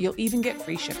 And you'll even get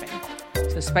free shipping.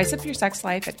 So spice up your sex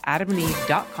life at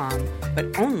adamandeve.com,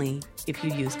 but only if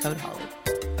you use code HOLLY.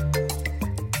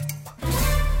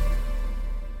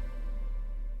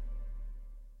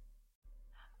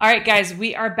 All right, guys,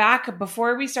 we are back.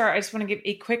 Before we start, I just want to give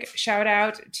a quick shout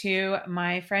out to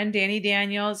my friend Danny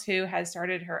Daniels, who has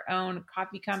started her own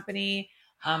coffee company.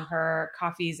 Her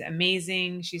coffee's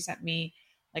amazing. She sent me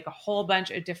like a whole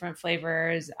bunch of different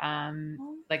flavors.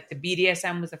 Like the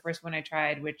BDSM was the first one I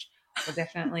tried, which will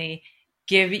definitely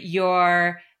give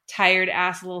your tired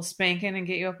ass a little spanking and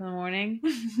get you up in the morning.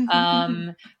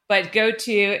 But go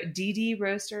to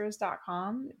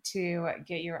ddroasters.com to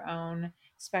get your own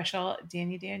special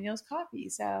Danny Daniels coffee.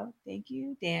 So thank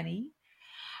you, Danny.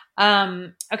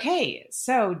 Okay,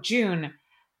 so June,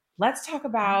 let's talk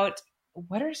about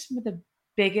what are some of the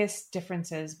biggest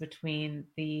differences between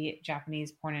the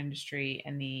Japanese porn industry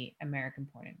and the American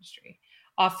porn industry.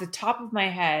 Off the top of my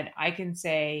head, I can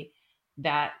say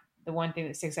that the one thing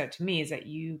that sticks out to me is that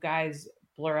you guys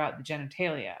blur out the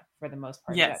genitalia for the most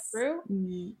part. Yes. Is that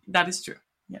true? That is true.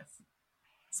 Yes.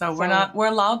 So we're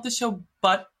allowed to show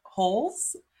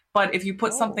buttholes, but if you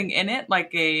put something in it,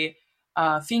 like a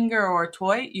finger or a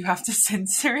toy, you have to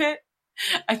censor it.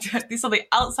 So the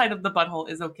outside of the butthole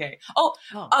is okay. Oh,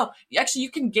 actually, you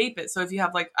can gape it. So if you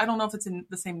have like, I don't know if it's in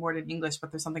the same word in English,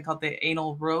 but there's something called the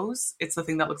anal rose. It's the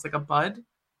thing that looks like a bud.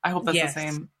 I hope that's the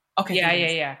same. Okay.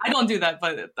 Yeah. I don't do that,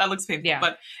 but that looks painful. Yeah.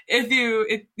 But if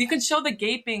you can show the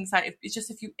gaping side, it's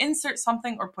just if you insert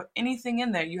something or put anything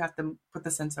in there, you have to put the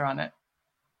censor on it.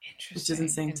 Interesting. Which is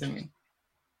insane to me.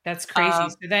 That's crazy.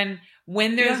 So then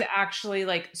when there's actually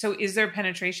like, so is there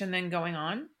penetration then going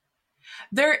on?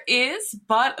 There is,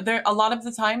 but a lot of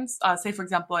the times, say for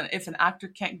example, if an actor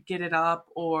can't get it up,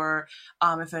 or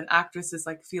if an actress is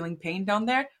like feeling pain down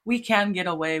there,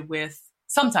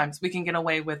 sometimes we can get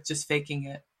away with just faking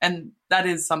it. And that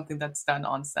is something that's done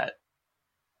on set.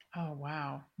 Oh,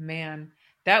 wow, man.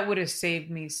 That would have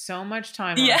saved me so much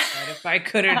time on set if I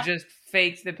could have just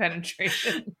faked the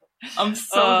penetration. I'm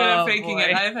so good at faking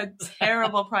it. I've had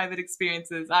terrible private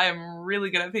experiences. I am really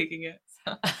good at faking it.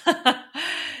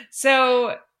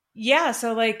 So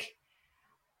like,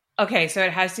 okay, so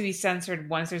it has to be censored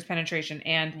once there's penetration,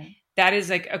 and that is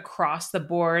like across the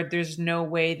board. There's no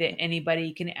way that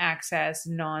anybody can access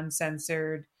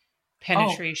non-censored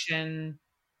penetration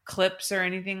clips or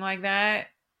anything like that.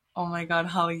 Oh my God,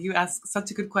 Holly, you ask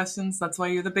such good questions. That's why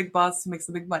you're the big boss who makes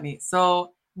the big money.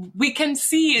 So we can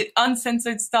see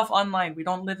uncensored stuff online. We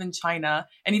don't live in China,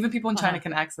 and even people in China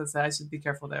can access it. I should be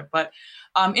careful there. But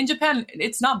in Japan,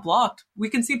 it's not blocked. We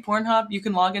can see Pornhub. You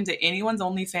can log into anyone's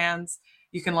OnlyFans.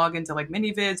 You can log into like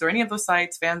MiniVids or any of those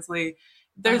sites, Fansly.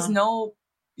 There's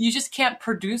you just can't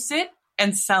produce it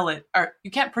and sell it, or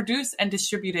you can't produce and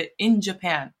distribute it in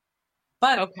Japan.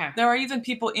 But there are even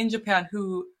people in Japan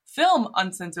who film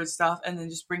uncensored stuff and then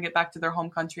just bring it back to their home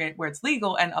country where it's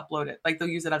legal and upload it. Like they'll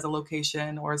use it as a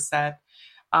location or a set.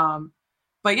 But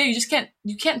yeah,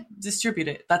 you can't distribute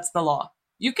it. That's the law.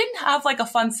 You can have like a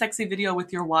fun, sexy video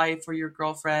with your wife or your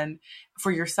girlfriend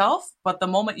for yourself. But the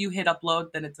moment you hit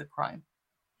upload, then it's a crime.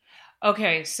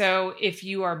 Okay. So if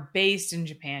you are based in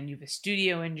Japan, you have a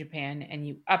studio in Japan and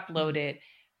you upload it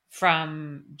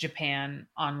from Japan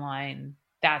online,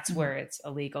 that's where it's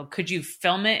illegal. Could you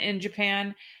film it in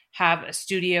Japan, have a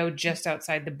studio just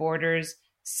outside the borders,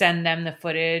 send them the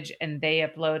footage, and they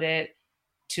upload it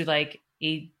to like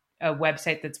a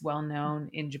website that's well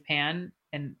known in Japan?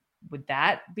 And would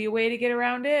that be a way to get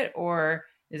around it, or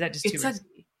is that just too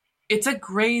risky? It's a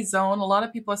gray zone. A lot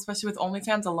of people, especially with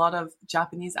OnlyFans, a lot of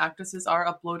Japanese actresses are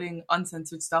uploading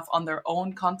uncensored stuff on their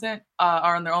own content,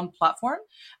 or on their own platform.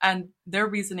 And their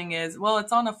reasoning is, well,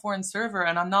 it's on a foreign server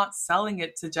and I'm not selling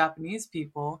it to Japanese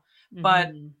people.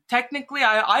 But technically,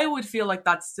 I would feel like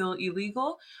that's still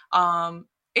illegal.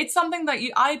 It's something that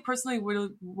I personally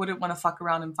wouldn't want to fuck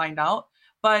around and find out.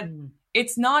 But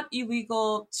it's not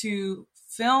illegal to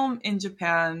film in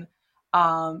Japan.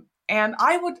 And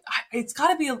it's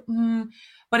got to be,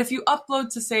 but if you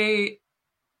upload to, say,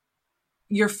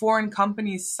 your foreign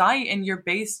company's site and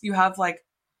you have like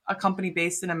a company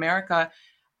based in America,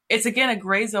 it's again a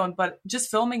gray zone, but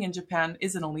just filming in Japan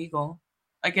isn't illegal.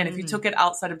 Again, if you took it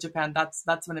outside of Japan,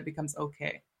 that's when it becomes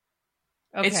okay.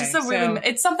 It's just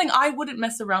it's something I wouldn't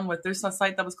mess around with. There's a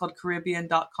site that was called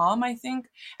Caribbean.com, I think.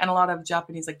 And a lot of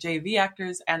Japanese like JV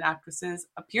actors and actresses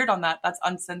appeared on that. That's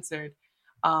uncensored.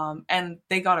 And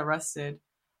they got arrested.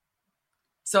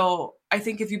 So I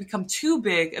think if you become too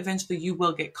big, eventually you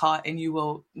will get caught and you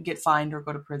will get fined or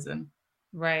go to prison.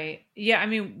 Right. Yeah. I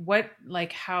mean,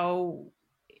 how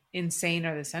insane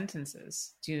are the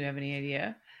sentences? Do you have any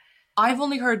idea? I've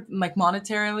only heard like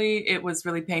monetarily, it was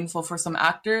really painful for some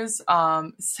actors.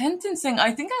 Sentencing,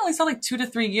 I think I only saw like 2 to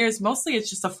 3 years. Mostly it's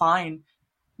just a fine.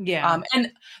 Yeah.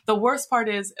 And the worst part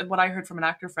is what I heard from an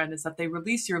actor friend is that they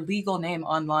release your legal name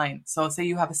online. So say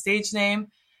you have a stage name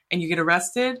and you get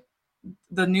arrested,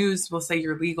 the news will say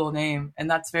your legal name. And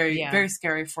that's very, very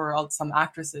scary for some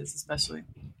actresses, especially.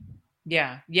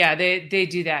 Yeah. Yeah. They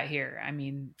do that here. I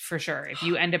mean, for sure. If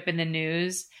you end up in the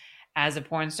news as a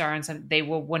porn star and they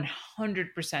will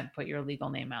 100% put your legal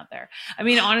name out there. I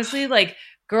mean, honestly, like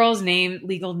girls'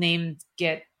 legal names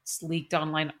get leaked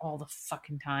online all the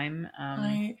fucking time.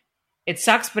 It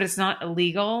sucks, but it's not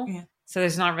illegal. Yeah. So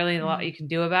there's not really a lot you can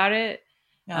do about it.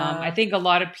 I think a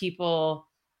lot of people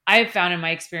I've found in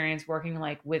my experience working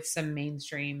like with some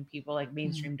mainstream people, like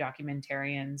mainstream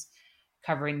documentarians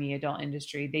covering the adult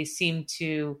industry, they seem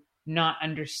to not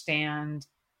understand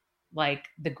like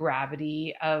the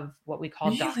gravity of what we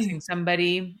call doxing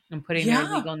somebody and putting their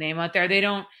legal name out there. They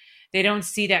don't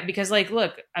see that because like,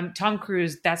 look, Tom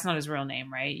Cruise, that's not his real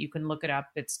name, right? You can look it up.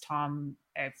 It's Tom,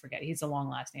 I forget. He's a long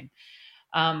last name.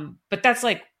 But that's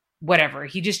like, whatever.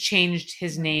 He just changed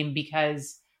his name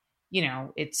because,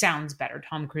 it sounds better.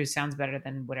 Tom Cruise sounds better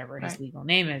than whatever his legal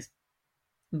name is.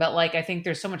 But like, I think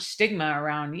there's so much stigma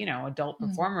around, adult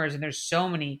performers, and there's so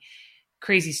many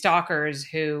crazy stalkers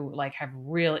who like have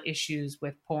real issues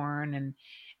with porn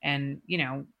and,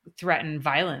 threaten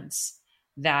violence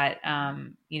that,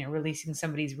 releasing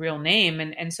somebody's real name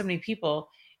and so many people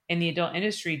in the adult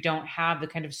industry don't have the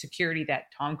kind of security that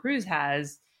Tom Cruise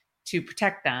has to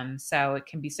protect them. So it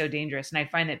can be so dangerous. And I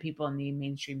find that people in the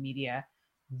mainstream media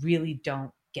really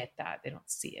don't get that. They don't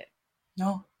see it.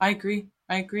 No, I agree.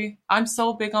 I'm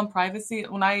so big on privacy.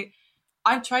 When I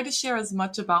try to share as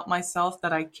much about myself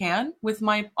that I can with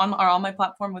on my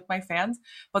platform with my fans.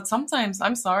 But sometimes,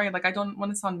 I'm sorry, like I don't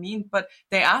want to sound mean, but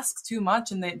they ask too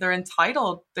much and they're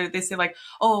entitled. They say like,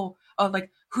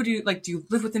 like who do you like? Do you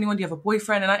live with anyone? Do you have a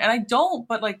boyfriend? And I don't.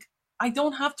 But like I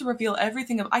don't have to reveal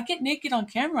everything. I get naked on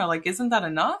camera. Like, isn't that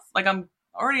enough? Like I'm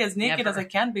already as naked as I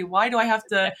can be. Why do I have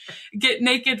to get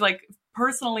naked like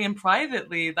personally and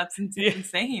privately? That's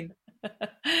insane.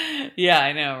 Yeah,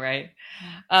 I know, right?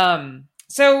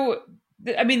 So,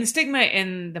 I mean, the stigma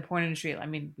in the porn industry, I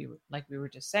mean, we were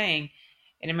just saying,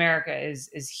 in America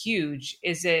is huge.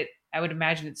 Is it, I would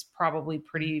imagine it's probably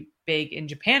pretty big in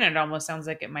Japan. It almost sounds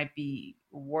like it might be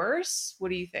worse. What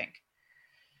do you think?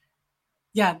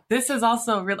 Yeah, this is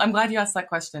also real. I'm glad you asked that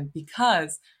question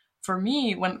because for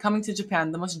me, when coming to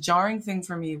Japan, the most jarring thing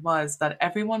for me was that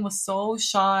everyone was so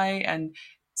shy and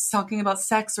talking about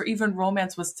sex or even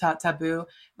romance was taboo.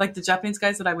 Like the Japanese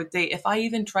guys that I would date, if I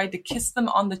even tried to kiss them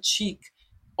on the cheek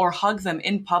or hug them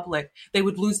in public, they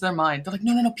would lose their mind. They're like,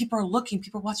 no, no, no, people are looking,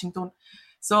 people are watching. Don't.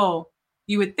 So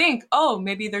you would think, oh,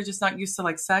 maybe they're just not used to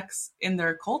like sex in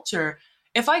their culture.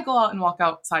 If I go out and walk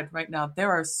outside right now,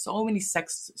 there are so many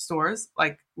sex stores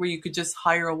like where you could just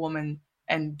hire a woman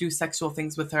and do sexual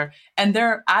things with her, and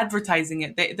they're advertising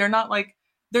it. They're not like,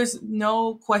 there's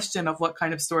no question of what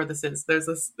kind of store this is. There's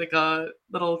this like a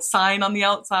little sign on the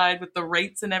outside with the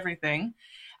rates and everything.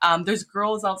 There's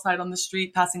girls outside on the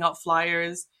street passing out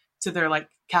flyers to their like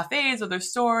cafes or their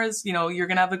stores. You know, you're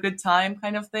gonna have a good time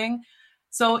kind of thing.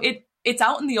 So it's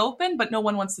out in the open, but no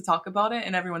one wants to talk about it,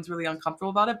 and everyone's really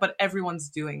uncomfortable about it. But everyone's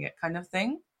doing it, kind of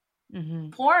thing. Mm-hmm.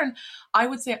 Porn, I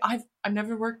would say I've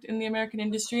never worked in the American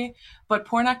industry, but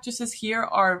porn actresses here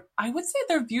are, I would say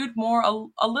they're viewed more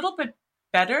a little bit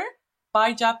better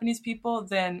by Japanese people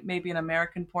than maybe an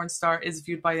American porn star is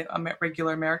viewed by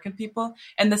regular American people,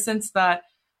 in the sense that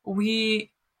I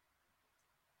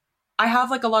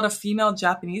have like a lot of female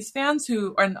Japanese fans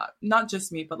who are not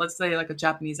just me, but let's say like a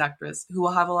Japanese actress who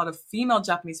will have a lot of female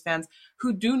Japanese fans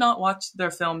who do not watch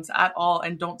their films at all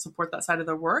and don't support that side of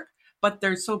their work, but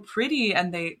they're so pretty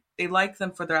and they like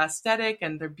them for their aesthetic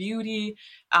and their beauty,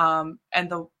 and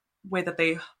the way that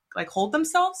they like hold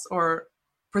themselves or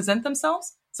present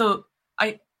themselves. So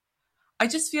I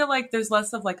just feel like there's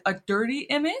less of like a dirty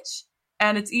image,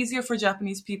 and it's easier for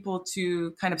Japanese people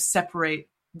to kind of separate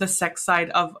the sex side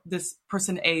of this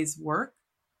person A's work,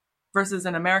 versus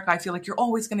in America, I feel like you're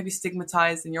always going to be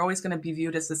stigmatized and you're always going to be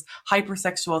viewed as this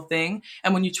hypersexual thing.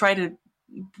 And when you try to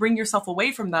bring yourself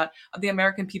away from that, the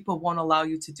American people won't allow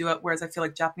you to do it. Whereas I feel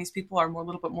like Japanese people are a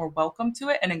little bit more welcome to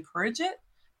it and encourage it.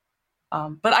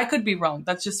 But I could be wrong.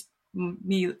 That's just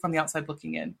me from the outside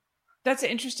looking in. That's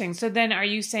interesting. So then are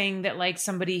you saying that like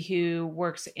somebody who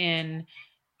works in,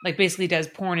 like basically does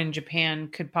porn in Japan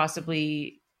could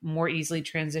possibly more easily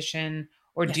transition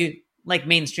or Yes. do like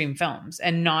mainstream films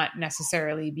and not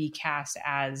necessarily be cast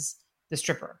as the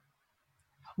stripper?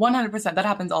 100%. That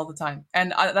happens all the time.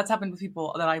 And that's happened with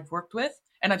people that I've worked with,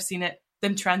 and I've seen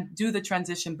them do the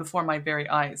transition before my very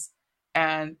eyes.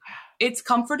 And it's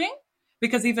comforting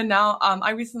because even now,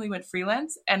 I recently went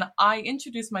freelance and I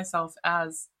introduced myself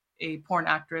as a porn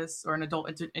actress or an adult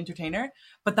entertainer,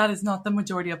 but that is not the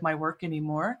majority of my work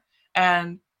anymore.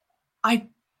 And I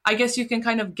guess you can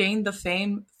kind of gain the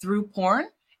fame through porn.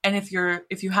 And if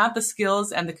you have the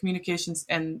skills and the communications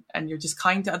and you're just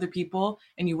kind to other people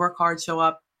and you work hard, show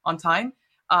up on time,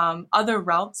 other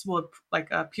routes will like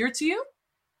appear to you.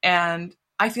 And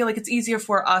I feel like it's easier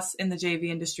for us in the JV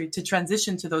industry to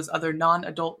transition to those other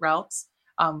non-adult routes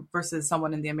versus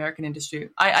someone in the American industry.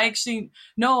 I actually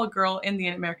know a girl in the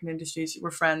American industry. We're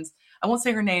friends. I won't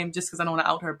say her name just because I don't want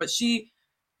to out her, but she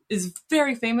is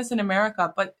very famous in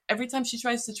America. But every time she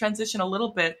tries to transition a little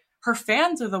bit, her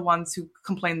fans are the ones who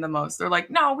complain the most. They're like,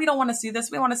 no, we don't want to see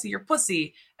this. We want to see your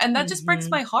pussy. And that just breaks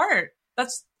my heart.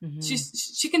 That's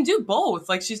she can do both.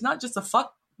 Like, she's not just a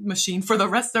fuck machine for the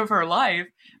rest of her life.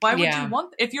 Why would you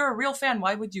want, if you're a real fan,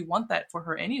 why would you want that for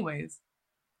her anyways?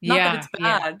 Not that it's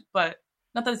bad, but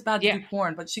not that it's bad to do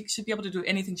porn, but she should be able to do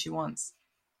anything she wants.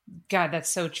 God, that's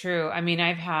so true. I mean,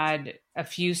 I've had a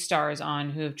few stars on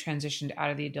who have transitioned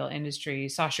out of the adult industry.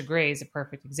 Sasha Grey is a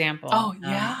perfect example. Oh,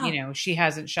 yeah. She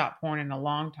hasn't shot porn in a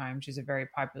long time. She's a very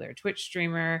popular Twitch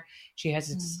streamer. She has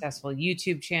a successful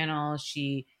YouTube channel.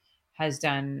 She has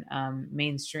done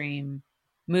mainstream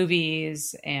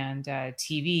movies and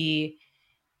TV.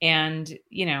 And,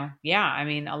 I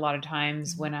mean, a lot of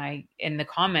times when in the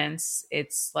comments,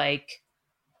 it's like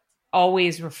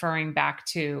always referring back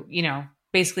to,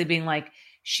 basically being like,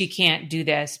 she can't do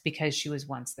this because she was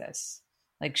once this.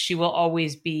 Like, she will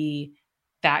always be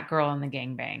that girl in the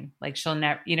gangbang. Like, she'll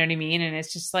never, you know what I mean? And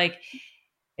it's just like,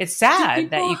 it's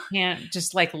sad that you can't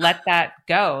just like let that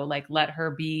go. Like, let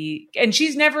her be. And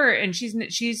she's not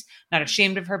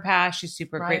ashamed of her past. She's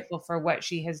super grateful for what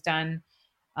she has done.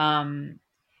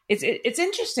 It's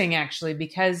interesting actually,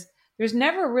 because there's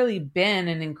never really been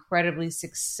an incredibly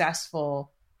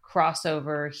successful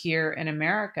crossover here in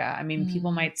America. I mean,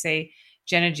 people might say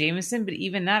Jenna Jameson, but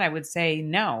even that I would say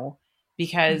no,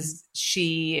 because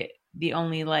the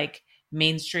only like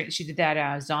mainstream, she did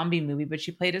that zombie movie, but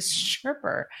she played a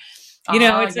stripper.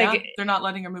 It's like they're not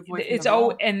letting her move away from it's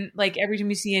oh, and like every time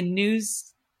you see a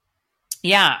news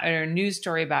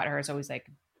story about her, it's always like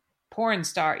porn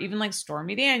star, even like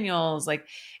Stormy Daniels. Like,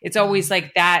 it's always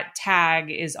like that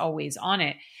tag is always on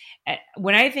it.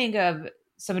 When I think of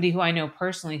somebody who I know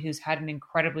personally who's had an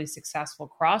incredibly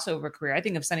successful crossover career. I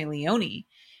think of Sunny Leone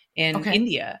in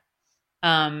India.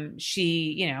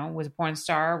 She, you know, was a porn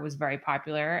star, was very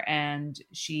popular, and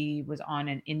she was on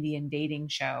an Indian dating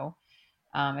show.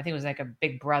 I think it was like a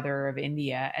Big Brother of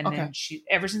India. And then she,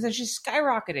 ever since then, she's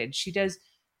skyrocketed. She does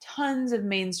tons of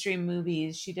mainstream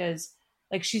movies. She does,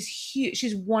 like, she's huge.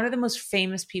 She's one of the most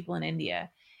famous people in India.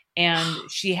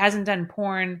 And she hasn't done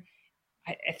porn.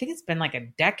 I think it's been like a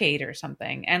decade or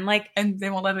something. And like, and they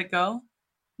won't let it go.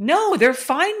 No, they're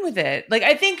fine with it. Like,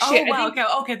 I think she,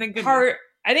 okay. Thank goodness.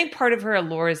 I think part of her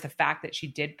allure is the fact that she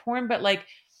did porn, but like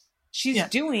she's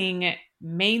doing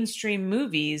mainstream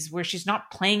movies where she's not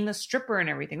playing the stripper and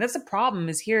everything. That's the problem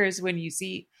is when you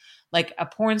see like a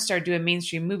porn star do a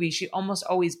mainstream movie, she almost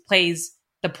always plays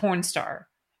the porn star,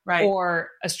 right? Or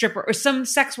a stripper or some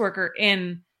sex worker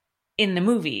in the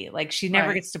movie. Like she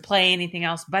never gets to play anything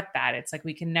else but that. It's like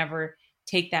we can never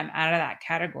take them out of that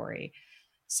category.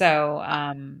 So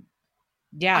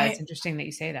it's interesting that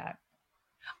you say that.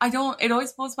 It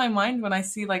always blows my mind when I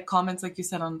see like comments like you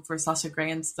said on for Sasha Grey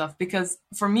and stuff, because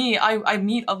for me, I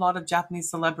meet a lot of Japanese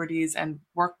celebrities and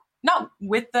work not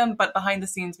with them, but behind the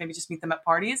scenes, maybe just meet them at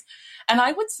parties. And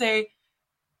I would say,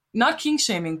 not kink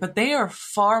shaming, but they are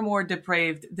far more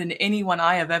depraved than anyone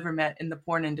I have ever met in the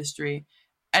porn industry.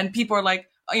 And people are like,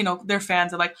 you know, their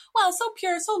fans are like, wow, so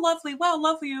pure, so lovely. Wow,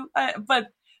 love you. But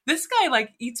this guy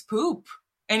like eats poop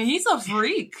and he's a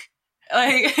freak.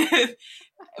 Like,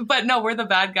 but no, we're the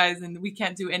bad guys and we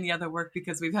can't do any other work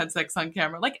because we've had sex on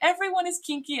camera. Like everyone is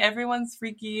kinky, everyone's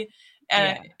freaky.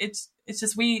 And it's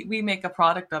just, we make a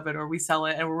product of it or we sell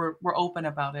it and we're open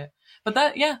about it. But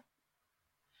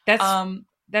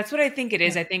that's what I think it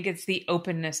is. I think it's the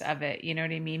openness of it. You know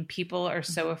what I mean? People are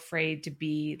so afraid to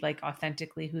be like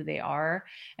authentically who they are.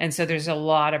 And so there's a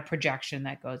lot of projection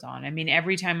that goes on. I mean,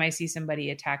 every time I see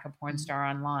somebody attack a porn star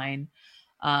online,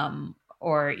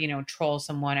 or, you know, troll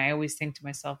someone, I always think to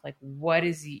myself, like, what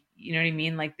is, you know what I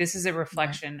mean? Like, this is a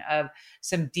reflection of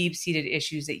some deep-seated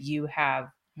issues that you have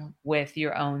with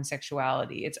your own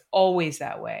sexuality. It's always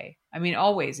that way. I mean,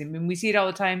 always. I mean, we see it all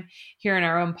the time here in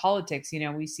our own politics. You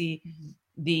know, we see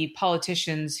the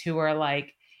politicians who are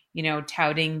like, you know,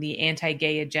 touting the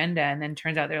anti-gay agenda, and then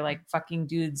turns out they're like fucking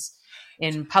dudes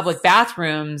in public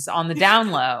bathrooms on the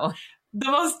down low. The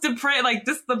most depraved, like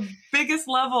just the biggest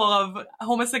level of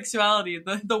homosexuality,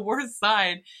 the worst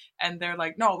side. And they're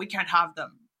like, no, we can't have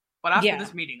them. But after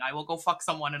this meeting, I will go fuck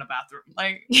someone in a bathroom.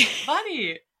 Like,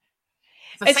 buddy.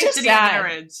 It's just sad. Of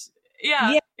marriage.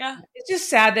 Yeah. It's just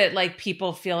sad that like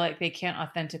people feel like they can't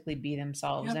authentically be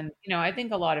themselves. Yep. And, you know, I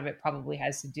think a lot of it probably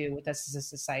has to do with us as a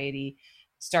society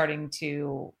starting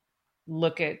to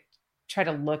try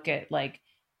to look at like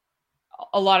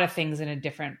a lot of things in a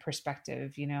different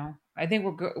perspective. You know, I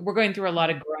think we're going through a lot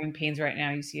of growing pains right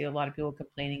now. You see a lot of people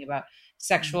complaining about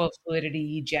sexual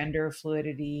fluidity, gender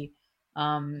fluidity.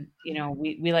 You know,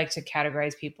 we like to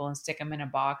categorize people and stick them in a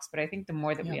box, but I think the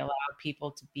more that we allow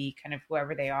people to be kind of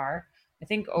whoever they are, I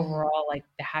think overall, like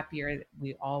the happier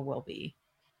we all will be.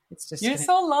 It's just, you're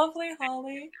so lovely,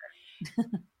 Holly.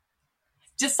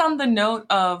 Just on the note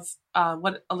of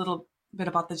what a little bit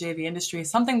about the JV industry,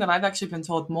 something that I've actually been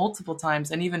told multiple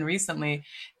times and even recently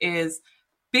is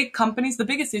big companies. The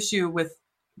biggest issue with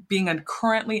being a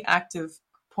currently active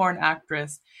porn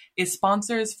actress is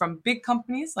sponsors from big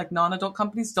companies, like non-adult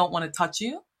companies, don't want to touch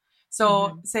you.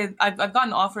 So say I've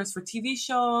gotten offers for TV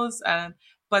shows,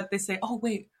 but they say, oh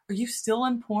wait, are you still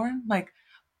in porn? Like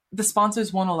the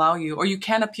sponsors won't allow you, or you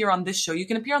can't appear on this show. You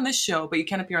can appear on this show, but you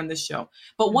can't appear on this show.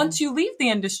 But once you leave the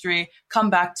industry, come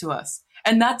back to us.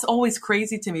 And that's always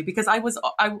crazy to me because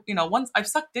once I've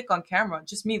sucked dick on camera,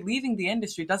 just me leaving the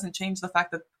industry doesn't change the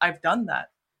fact that I've done that.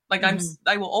 Like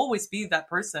I will always be that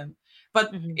person.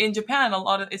 But in Japan,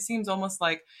 it seems almost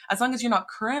like as long as you're not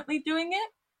currently doing it,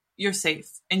 you're safe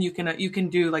and you can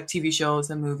do like TV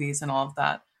shows and movies and all of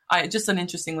that. Just an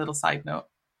interesting little side note.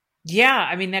 Yeah.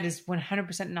 I mean, that is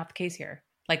 100% not the case here.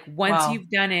 Like once you've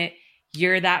done it,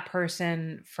 you're that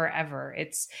person forever.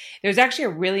 There's actually a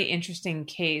really interesting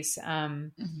case.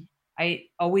 I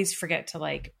always forget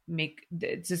to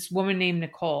it's this woman named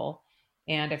Nicole,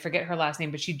 and I forget her last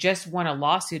name, but she just won a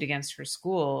lawsuit against her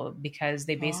school because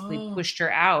they basically pushed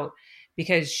her out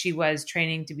because she was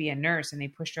training to be a nurse, and they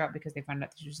pushed her out because they found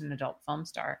out that she was an adult film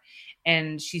star,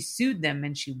 and she sued them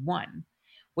and she won,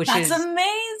 which is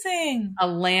amazing. A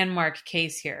landmark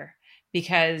case here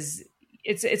because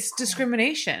it's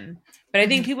discrimination. But I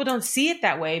think people don't see it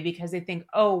that way because they think,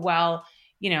 oh, well,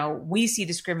 you know, we see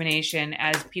discrimination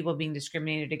as people being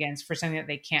discriminated against for something that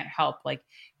they can't help, like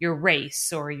your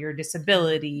race or your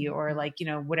disability or like, you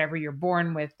know, whatever you're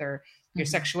born with or your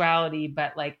sexuality,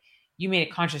 but like you made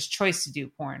a conscious choice to do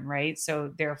porn, right?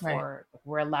 So therefore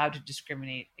we're allowed to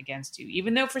discriminate against you,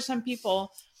 even though for some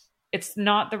people it's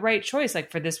not the right choice.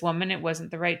 Like for this woman, it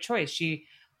wasn't the right choice. She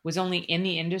was only in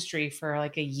the industry for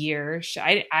like a year.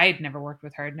 I'd never worked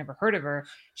with her. I'd never heard of her.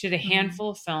 She had a handful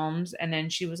of films, and then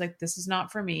she was like, this is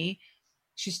not for me.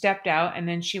 She stepped out, and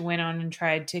then she went on and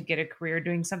tried to get a career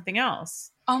doing something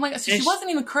else. Oh my God. So she wasn't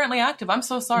even currently active. I'm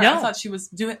so sorry. No. I thought she was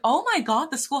doing, oh my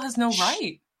God, the school has no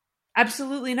right.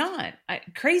 Absolutely not.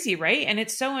 Crazy, right? And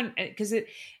it's so, because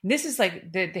this is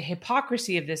like the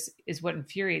hypocrisy of this is what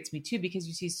infuriates me too, because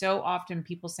you see so often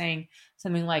people saying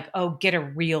something like, oh, get a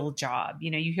real job. You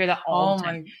know, you hear that all the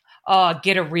time. Oh,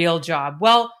 get a real job.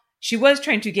 Well, she was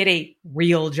trying to get a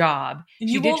real job.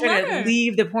 She did try to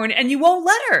leave the porn, and you won't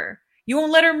let her. You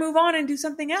won't let her move on and do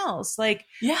something else. Like,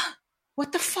 yeah,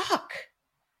 what the fuck?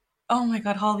 Oh my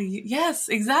God, Holly. Yes,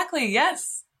 exactly.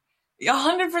 Yes.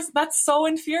 100%. That's so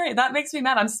infuriating. That makes me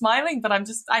mad. I'm smiling, but I'm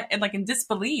like in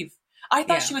disbelief. I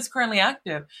thought she was currently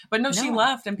active, but no, she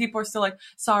left, and people are still like,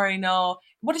 sorry, no.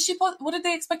 What did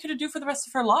they expect her to do for the rest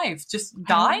of her life? Just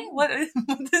die? What is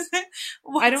it?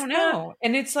 I don't know.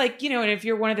 And it's like, you know, and if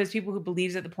you're one of those people who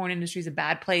believes that the porn industry is a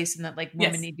bad place and that like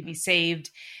women need to be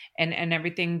saved and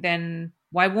everything, then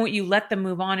why won't you let them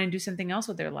move on and do something else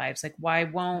with their lives? Like, why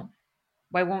won't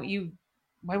you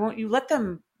let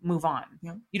them move on?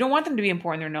 Yeah. You don't want them to be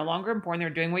important. They're no longer important.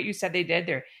 They're doing what you said they did.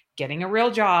 They're getting a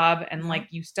real job, and like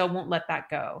you still won't let that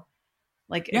go.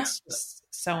 Like it's just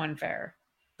so unfair.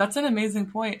 That's an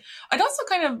amazing point. It also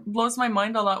kind of blows my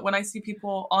mind a lot when I see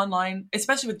people online,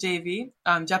 especially with JV.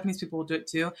 Japanese people will do it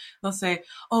too. They'll say,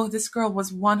 oh, this girl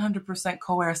was 100%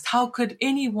 coerced. How could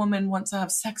any woman want to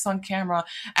have sex on camera?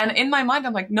 And in my mind,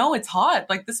 I'm like, no, it's hot.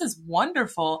 Like, this is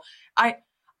wonderful. I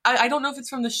don't know if it's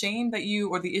from the shame that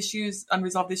or the issues,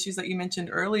 unresolved issues that you mentioned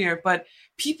earlier, but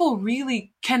people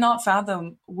really cannot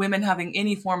fathom women having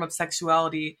any form of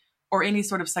sexuality or any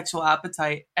sort of sexual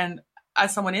appetite. And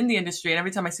as someone in the industry, and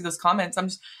every time I see those comments, I'm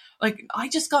just like, I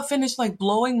just got finished like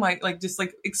blowing my, like just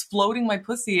like exploding my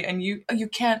pussy, and you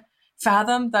can't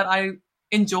fathom that I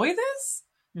enjoy this?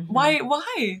 Mm-hmm.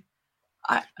 Why?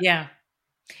 Yeah.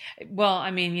 Well,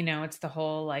 I mean, you know, it's the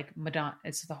whole like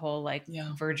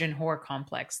virgin whore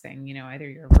complex thing. You know, either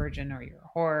you're a virgin or you're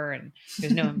a whore, and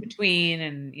there's no in between.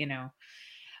 And you know,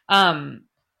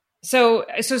 so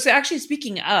actually,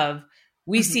 speaking of,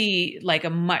 we see like a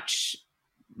much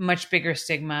bigger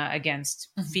stigma against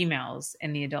females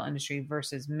in the adult industry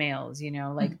versus males. You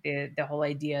know, like the whole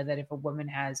idea that if a woman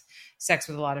has sex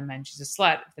with a lot of men, she's a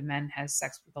slut. If the man has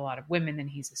sex with a lot of women, then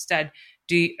he's a stud.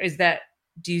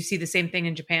 Do you see the same thing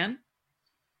in Japan?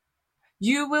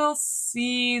 You will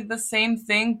see the same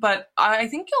thing, but I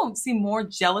think you'll see more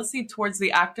jealousy towards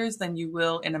the actors than you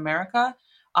will in America.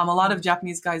 A lot of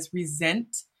Japanese guys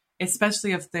resent,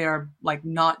 especially if they're like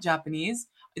not Japanese.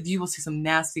 You will see some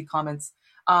nasty comments.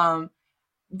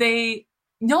 Actually,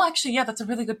 that's a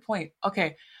really good point.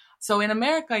 Okay. So in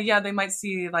America, they might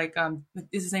see like,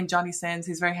 is his name Johnny Sins?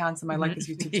 He's very handsome. I like his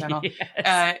YouTube channel.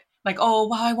 Yes. Like, oh,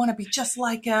 wow, I want to be just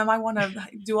like him. I want to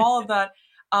do all of that.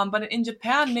 But in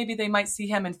Japan, maybe they might see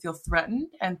him and feel threatened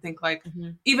and think like,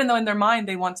 even though in their mind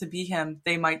they want to be him,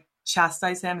 they might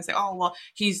chastise him and say, oh, well,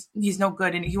 he's no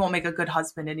good and he won't make a good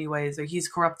husband anyways, or he's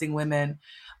corrupting women.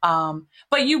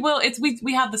 But you will,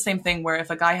 we have the same thing where if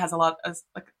a guy has a lot of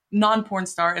like non-porn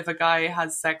star, if a guy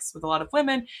has sex with a lot of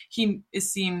women, he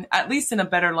is seen at least in a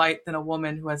better light than a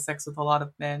woman who has sex with a lot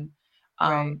of men.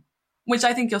 Right. Which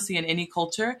I think you'll see in any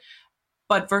culture,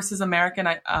 but versus American,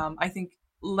 I think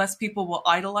less people will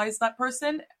idolize that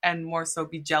person and more so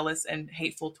be jealous and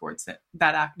hateful towards that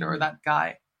actor or that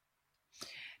guy.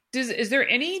 Is there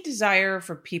any desire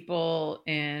for people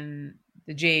in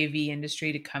the JAV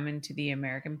industry to come into the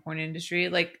American porn industry,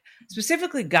 like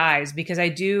specifically guys? Because I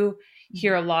do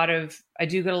get a lot of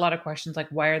questions like,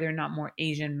 why are there not more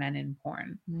Asian men in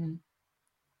porn?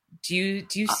 Do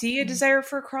you see a desire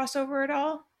for a crossover at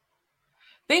all?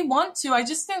 They want to.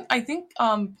 I think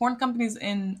porn companies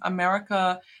in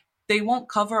America, they won't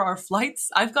cover our flights.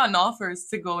 I've gotten offers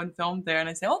to go and film there, and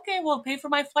I say, okay, we'll pay for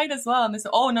my flight as well. And they say,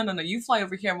 oh, no, you fly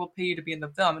over here and we'll pay you to be in the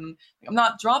film. And I'm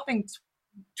not dropping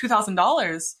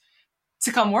 $2,000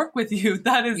 to come work with you.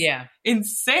 That is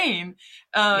insane.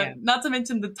 Not to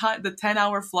mention the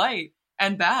 10-hour flight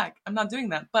and back. I'm not doing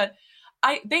that. But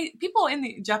people in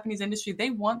the Japanese industry, they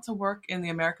want to work in the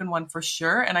American one for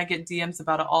sure. And I get DMs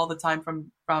about it all the time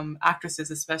from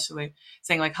actresses, especially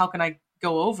saying like, how can I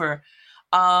go over?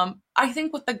 I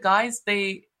think with the guys,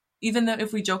 even though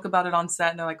if we joke about it on set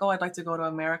and they're like, oh, I'd like to go to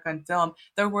America and film,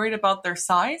 they're worried about their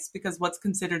size because what's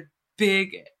considered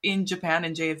big in Japan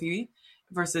and JFE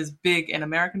versus big in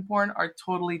American porn are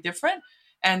totally different.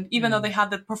 And even though they have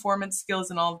the performance skills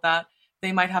and all of that,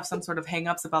 they might have some sort of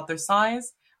hangups about their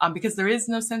size, because there is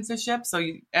no censorship. So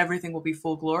everything will be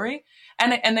full glory.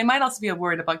 And they might also be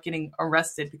worried about getting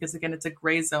arrested because, again, it's a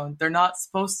gray zone. They're not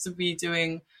supposed to be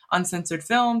doing uncensored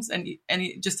films, and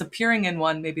just appearing in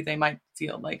one, maybe they might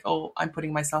feel like, oh, I'm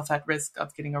putting myself at risk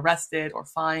of getting arrested or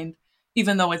fined,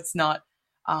 even though it's not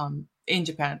in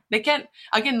Japan. They can't,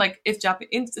 again, like if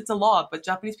it's a law, but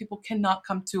Japanese people cannot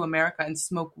come to America and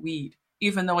smoke weed,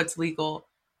 even though it's legal.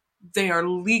 They are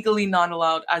legally not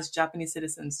allowed as Japanese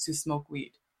citizens to smoke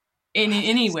weed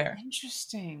anywhere.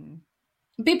 Interesting.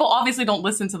 People obviously don't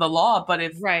listen to the law, but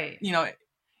if, right,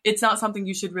 it's not something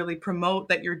you should really promote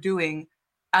that you're doing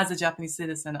as a Japanese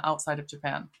citizen outside of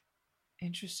Japan.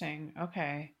 Interesting.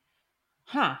 Okay.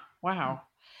 Huh. Wow.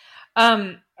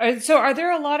 So are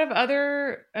there a lot of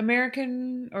other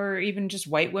American or even just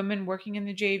white women working in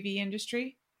the JV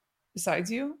industry besides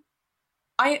you?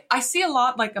 I see a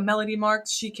lot, like a Melody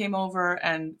Marks. She came over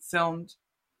and filmed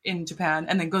in Japan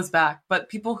and then goes back. But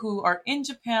people who are in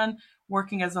Japan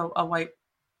working as a white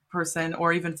person,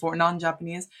 or even for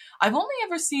non-Japanese, I've only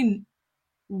ever seen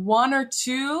one or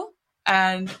two,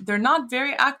 and they're not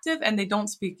very active and they don't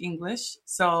speak English.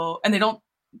 So, and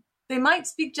they might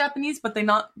speak Japanese, but they're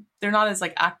not as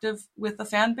like active with the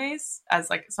fan base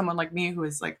as like someone like me who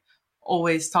is like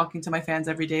always talking to my fans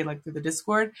every day, like through the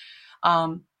Discord.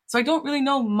 So I don't really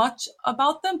know much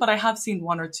about them, but I have seen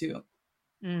one or two.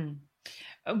 Mm.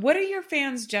 What are your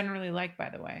fans generally like, by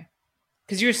the way?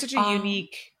 Because you're such a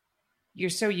you're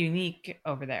so unique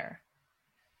over there.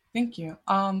 Thank you.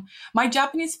 My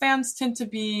Japanese fans tend to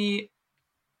be,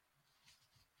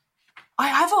 I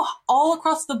have all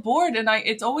across the board, and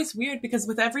it's always weird because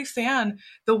with every fan,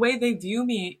 the way they view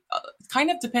me kind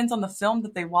of depends on the film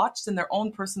that they watched and their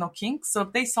own personal kinks. So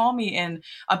if they saw me in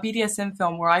a BDSM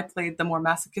film where I played the more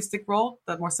masochistic role,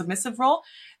 the more submissive role,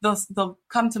 they'll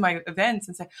come to my events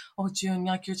and say, "Oh, June,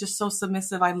 like you're just so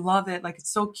submissive. I love it. Like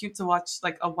it's so cute to watch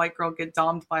like a white girl get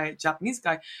dommed by a Japanese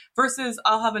guy." Versus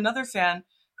I'll have another fan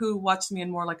who watched me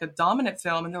in more like a dominant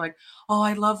film, and they're like, "Oh,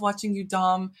 I love watching you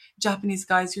dom Japanese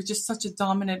guys. You're just such a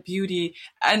dominant beauty."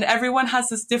 And everyone has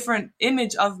this different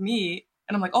image of me,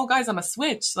 and I'm like, "Oh, guys, I'm a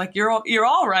switch. Like you're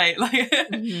all right." Like,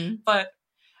 but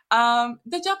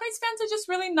the Japanese fans are just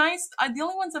really nice. The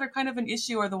only ones that are kind of an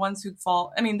issue are the ones who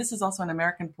fall. I mean, this is also an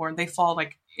American porn. They fall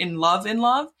like in love,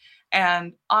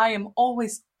 and I am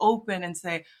always open and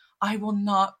say, "I will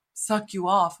not suck you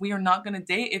off. We are not going to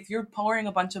date. If you're pouring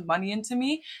a bunch of money into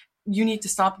me, you need to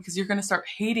stop because you're going to start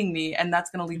hating me and that's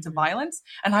going to lead to violence.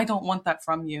 And I don't want that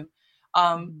from you."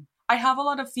 I have a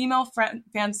lot of female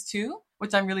fans too,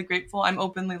 which I'm really grateful. I'm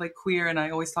openly like queer, and I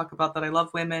always talk about that I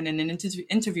love women. And in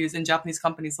interviews in Japanese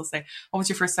companies, they'll say, "What was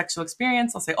your first sexual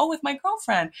experience?" I'll say, "Oh, with my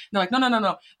girlfriend." And they're like,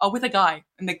 no. "Oh, with a guy."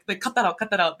 And they cut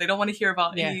that out. They don't want to hear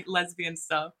about any lesbian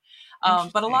stuff.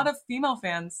 But a lot of female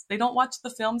fans, they don't watch the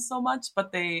film so much,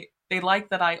 but they like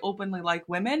that I openly like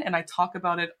women and I talk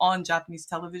about it on Japanese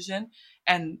television.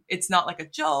 And it's not like a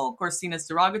joke or seen as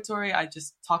derogatory. I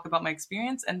just talk about my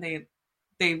experience, and they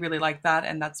really like that.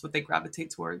 And that's what they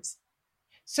gravitate towards.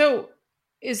 So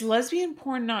is lesbian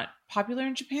porn not popular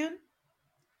in Japan?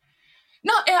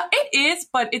 No, it is,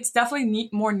 but it's definitely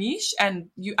more niche.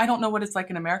 And I don't know what it's like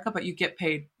in America, but you get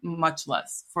paid much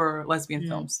less for lesbian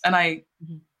films. And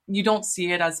you don't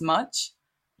see it as much.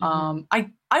 I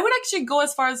would actually go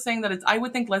as far as saying that I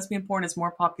would think lesbian porn is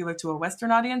more popular to a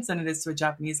Western audience than it is to a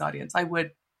Japanese audience. I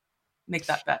would make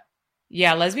that bet.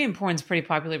 Yeah, lesbian porn's pretty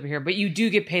popular over here, but you do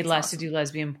get paid less to do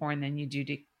lesbian porn than you do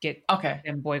to get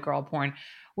boy-girl porn,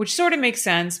 which sort of makes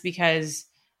sense because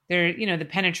the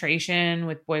penetration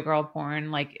with boy-girl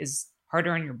porn like is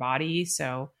harder on your body.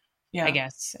 So yeah, I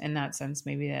guess in that sense,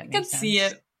 maybe that makes sense. I can see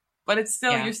it. But it's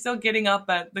still, you're still getting up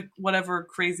at the whatever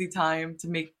crazy time to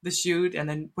make the shoot and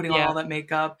then putting on all that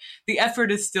makeup. The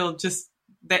effort is still just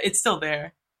that it's still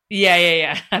there.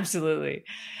 Yeah. Absolutely.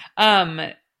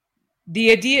 There's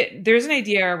an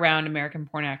idea around American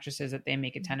porn actresses that they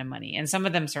make a ton of money, and some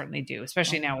of them certainly do,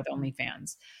 especially now with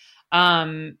OnlyFans.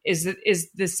 Is it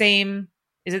the same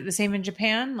in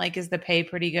Japan? Like, is the pay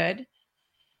pretty good?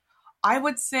 I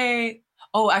would say,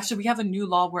 actually, we have a new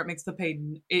law where it makes the pay.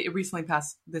 It recently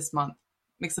passed this month.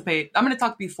 Makes the pay. I'm going to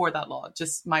talk before that law,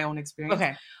 just my own experience.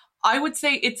 Okay. I would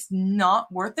say it's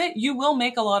not worth it. You will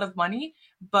make a lot of money,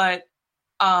 but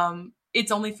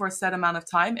it's only for a set amount of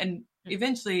time. And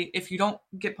eventually, if you don't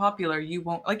get popular, you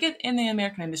won't, like it in the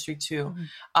American industry too.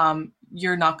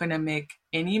 You're not going to make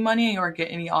any money or get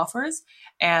any offers.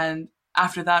 And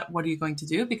after that, what are you going to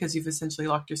do? Because you've essentially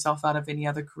locked yourself out of any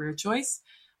other career choice.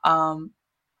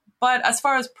 But as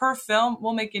far as per film,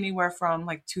 we'll make anywhere from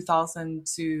like 2,000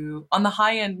 to, on the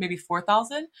high end, maybe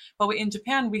 4,000. But in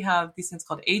Japan, we have these things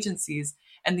called agencies,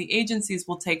 and the agencies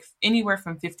will take anywhere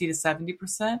from 50 to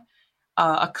 70%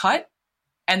 a cut.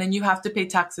 And then you have to pay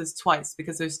taxes twice,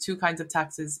 because there's two kinds of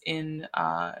taxes in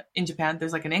Japan.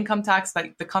 There's like an income tax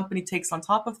that the company takes on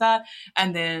top of that,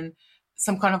 and then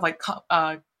some kind of like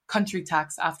country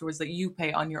tax afterwards that you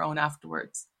pay on your own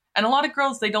afterwards. And a lot of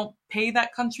girls, they don't pay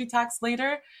that country tax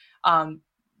later,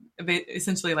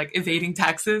 essentially like evading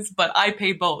taxes. But I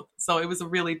pay both, so it was a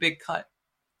really big cut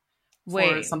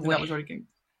for something that was already getting.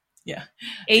 Yeah.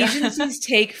 Agencies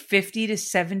take 50 to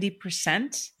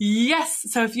 70%. Yes.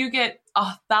 So if you get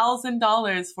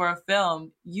 $1,000 for a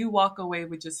film, you walk away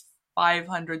with just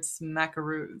 500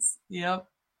 smackaroos. Yep.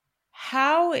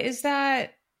 How is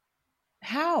that?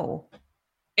 How?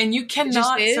 And you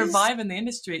cannot survive in the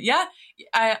industry. Yeah.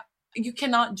 You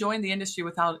cannot join the industry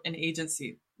without an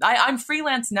agency. I'm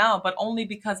freelance now, but only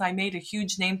because I made a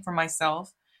huge name for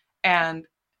myself and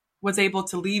was able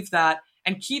to leave that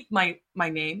and keep my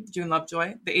name, June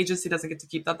Lovejoy. The agency doesn't get to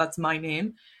keep that. That's my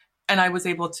name. And I was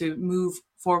able to move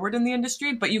forward in the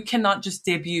industry, but you cannot just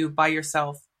debut by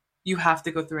yourself. You have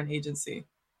to go through an agency.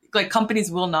 Like,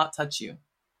 companies will not touch you.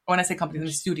 When I say companies,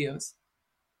 the studios.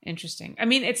 Interesting. I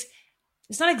mean, it's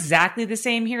not exactly the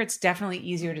same here. It's definitely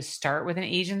easier to start with an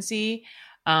agency.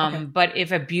 Okay. But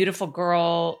if a beautiful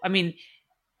girl,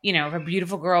 if a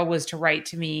beautiful girl was to write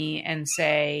to me and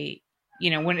say,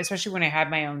 especially when I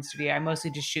had my own studio, I mostly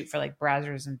just shoot for like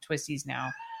Brazzers and Twisties now,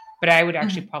 but I would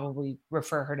actually probably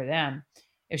refer her to them.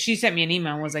 If she sent me an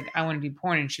email and was like, I want to do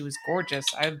porn, and she was gorgeous,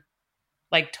 I'd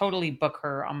like totally book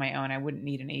her on my own. I wouldn't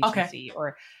need an agency,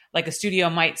 or like a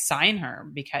studio might sign her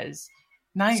because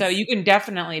nice. So you can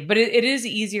definitely, but it is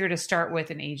easier to start with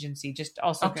an agency, just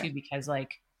also too, because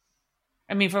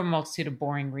for a multitude of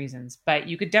boring reasons, but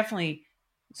you could definitely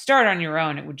start on your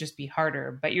own. It would just be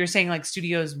harder. But you're saying like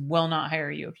studios will not hire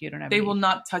you if you don't have. They will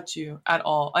not touch you at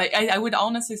all. I would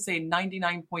honestly say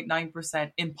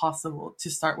 99.9% impossible to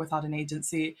start without an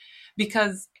agency,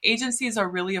 because agencies are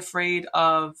really afraid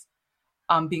of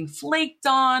being flaked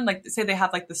on. Like, say they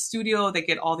have like the studio, they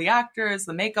get all the actors,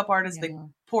 the makeup artists, they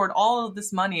poured all of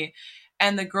this money,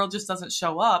 and the girl just doesn't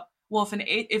show up. Well,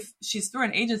 if she's through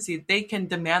an agency, they can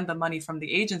demand the money from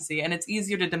the agency, and it's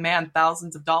easier to demand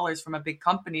thousands of dollars from a big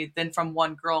company than from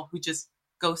one girl who just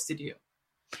ghosted you.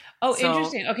 Oh,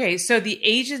 interesting. Okay, so the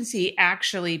agency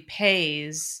actually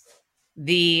pays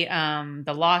the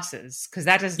losses, because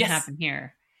that doesn't happen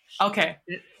here. Okay,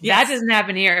 that doesn't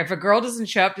happen here. If a girl doesn't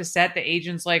show up to set, the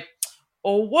agent's like,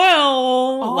 "Oh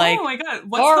well, oh my god,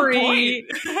 what's sorry."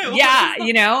 the point?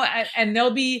 Yeah, and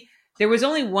there'll be. There was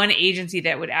only one agency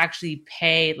that would actually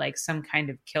pay like some kind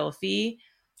of kill fee.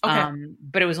 Okay.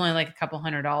 But it was only like a couple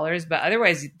 $100. But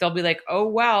otherwise they'll be like, oh,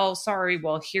 well, sorry.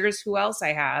 Well, here's who else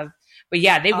I have. But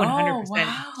yeah, they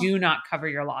 100% do not cover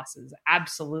your losses.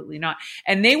 Absolutely not.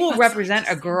 And they will represent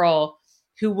a girl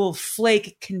who will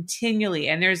flake continually.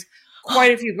 And there's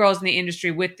quite a few girls in the industry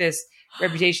with this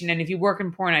reputation. And if you work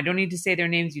in porn, I don't need to say their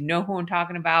names. You know who I'm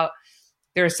talking about.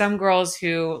 There are some girls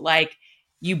who like,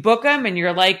 you book them and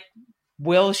you're like,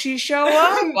 will she show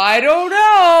up? I don't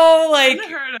know. Like,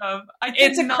 unheard of.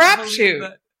 It's a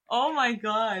crapshoot. Oh my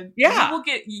god! Yeah, you will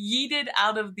get yeeted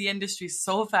out of the industry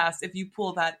so fast if you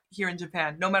pull that here in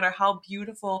Japan. No matter how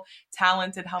beautiful,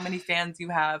 talented, how many fans you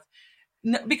have,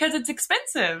 because it's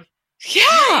expensive. Yeah,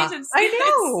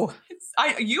 I know.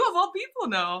 You of all people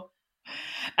know.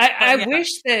 I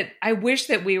wish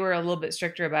that we were a little bit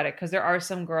stricter about it, because there are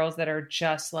some girls that are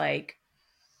just like.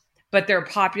 But they're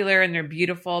popular and they're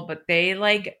beautiful, but they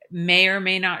like may or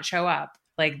may not show up.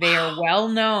 Like, they are well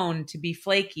known to be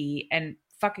flaky, and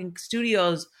fucking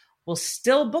studios will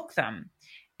still book them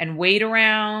and wait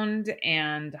around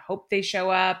and hope they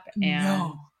show up.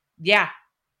 And yeah.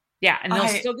 And they'll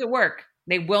still get work.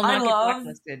 They will not get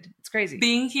blacklisted. It's crazy.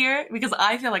 Being here, because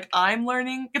I feel like I'm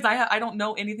learning, because I don't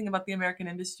know anything about the American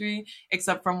industry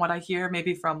except from what I hear,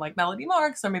 maybe from like Melody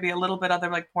Marks or maybe a little bit other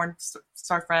like porn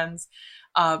star friends.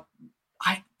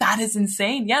 That is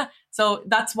insane. Yeah. So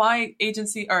that's why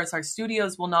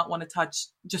studios will not want to touch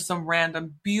just some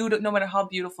random no matter how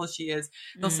beautiful she is.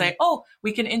 They'll say, oh,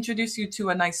 we can introduce you to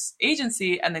a nice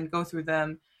agency and then go through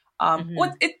them.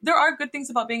 There are good things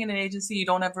about being in an agency. You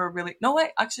don't ever really, no way,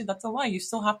 actually that's a lie. You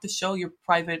still have to show your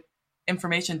private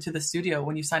information to the studio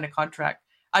when you sign a contract.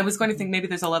 I was going to think maybe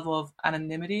there's a level of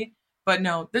anonymity, but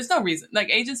no, there's no reason. Like,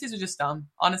 agencies are just dumb.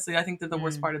 Honestly, I think they're the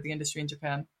worst part of the industry in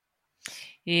Japan.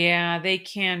 Yeah, they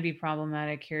can be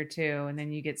problematic here too. And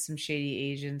then you get some shady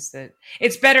agents that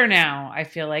it's better now, I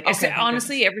feel like. Okay, thank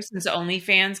Honestly, goodness. ever since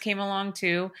OnlyFans came along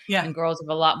too, Yeah. and girls have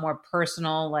a lot more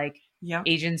personal like Yeah.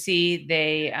 agency,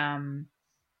 the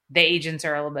agents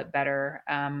are a little bit better.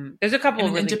 There's a couple of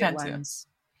In really good Japan too. ones,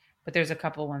 but there's a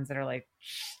couple ones that are like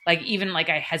even like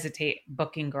I hesitate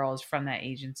booking girls from that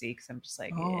agency because I'm just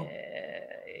like, Oh.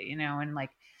 and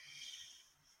like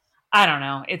I don't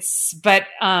know. But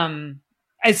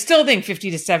I still think 50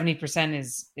 to 70%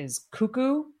 is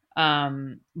cuckoo.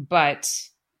 But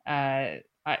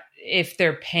if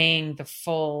they're paying the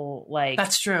full like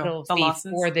That's true. little The fee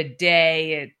losses. for the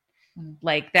day, Mm.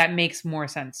 like that makes more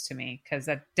sense to me because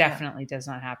that definitely does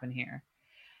not happen here.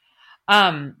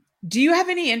 Do you have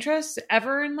any interest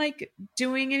ever in like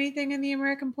doing anything in the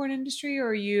American porn industry, or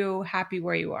are you happy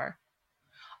where you are?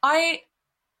 I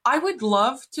would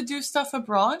love to do stuff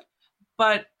abroad,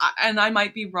 but and I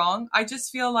might be wrong. I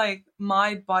just feel like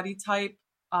my body type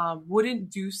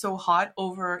wouldn't do so hot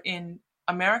over in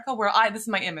America, where this is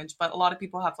my image, but a lot of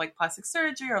people have like plastic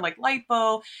surgery or like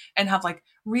lipo and have like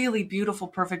really beautiful,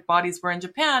 perfect bodies. Where in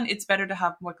Japan, it's better to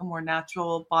have like a more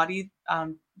natural body.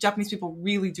 Japanese people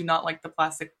really do not like the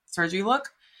plastic surgery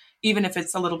look, even if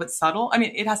it's a little bit subtle. I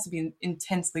mean, it has to be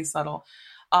intensely subtle.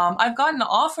 I've gotten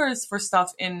offers for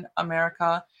stuff in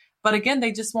America, but again,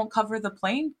 they just won't cover the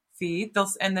plane fee.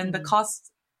 And then the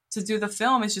cost to do the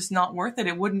film is just not worth it.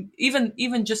 It wouldn't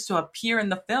even just to appear in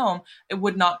the film, it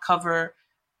would not cover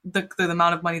the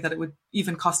amount of money that it would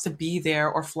even cost to be there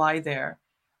or fly there.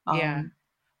 Yeah.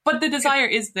 But the desire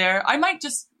is there. I might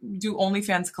just do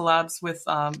OnlyFans collabs with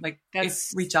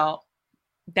reach out.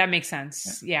 That makes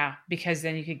sense. Yeah. Because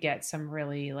then you could get some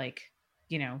really like,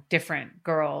 different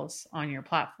girls on your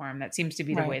platform. That seems to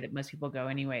be the way that most people go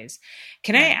anyways.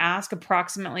 Can I ask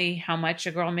approximately how much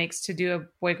a girl makes to do a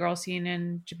boy-girl scene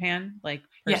in Japan? Like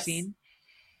per scene?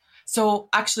 So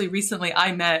actually recently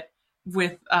I met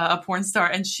with a porn star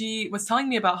and she was telling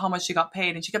me about how much she got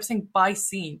paid and she kept saying by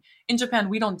scene. In Japan,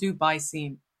 we don't do by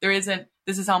scene. There isn't,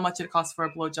 this is how much it costs for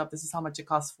a blowjob. This is how much it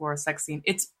costs for a sex scene.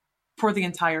 It's for the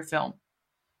entire film.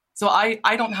 So I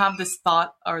don't have this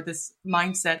thought or this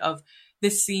mindset of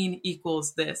this scene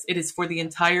equals this. It is for the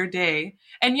entire day.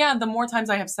 And yeah, the more times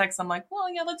I have sex, I'm like,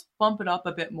 well, yeah, let's bump it up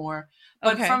a bit more.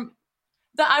 But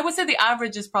I would say the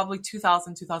average is probably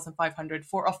 2,000, 2,500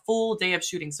 for a full day of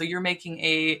shooting. So you're making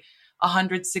a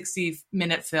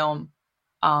 160-minute film.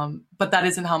 But that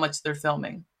isn't how much they're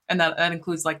filming. And that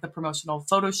includes like the promotional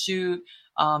photo shoot,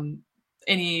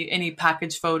 any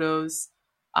package photos,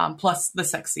 plus the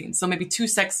sex scenes. So maybe 2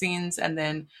 sex scenes and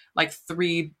then like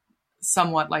 3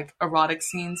 somewhat like erotic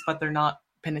scenes, but they're not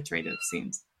penetrative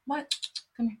scenes. What?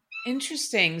 Come here.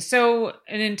 Interesting. So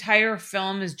an entire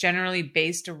film is generally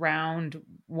based around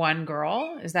one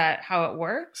girl. Is that how it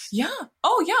works? Yeah.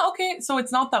 Oh yeah. Okay. So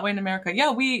it's not that way in America.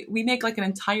 Yeah. We make like an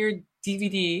entire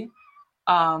DVD,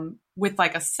 with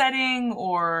like a setting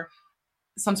or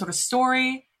some sort of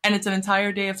story. And it's an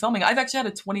entire day of filming. I've actually had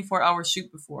a 24-hour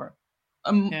shoot before.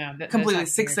 Completely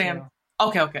 6 a.m.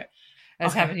 Okay.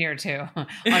 That's happened here too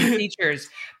on features,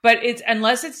 but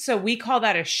so we call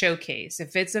that a showcase.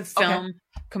 If it's a film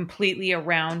completely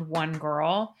around one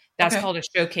girl, that's called a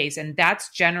showcase. And that's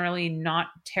generally not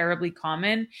terribly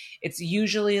common. It's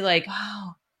usually like,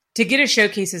 to get a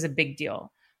showcase is a big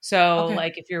deal. So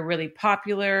like if you're really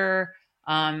popular,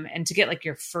 and to get like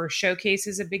your first showcase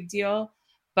is a big deal,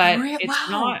 but it's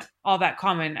not all that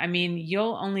common. I mean,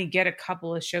 you'll only get a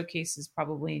couple of showcases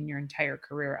probably in your entire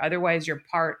career. Otherwise you're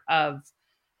part of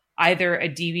either a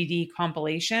DVD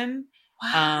compilation,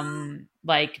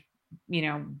 like,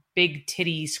 big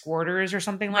titty squirters or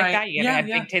something like that. You gotta have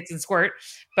big tits and squirt,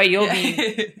 but you'll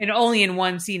be only in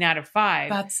one scene out of 5.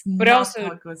 That's but not also,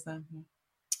 how it goes then.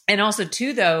 And also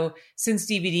too, though, since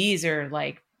DVDs are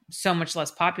like so much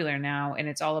less popular now and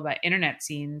it's all about internet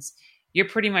scenes, you're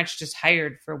pretty much just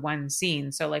hired for one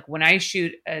scene. So like when I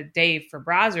shoot a day for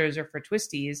Brazzers or for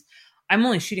Twisties, I'm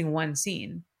only shooting one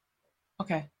scene.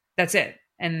 Okay. That's it.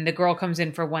 And the girl comes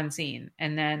in for one scene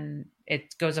and then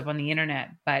it goes up on the internet,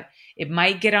 but it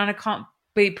might get on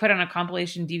be put on a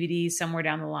compilation DVD somewhere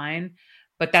down the line,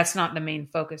 but that's not the main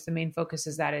focus. The main focus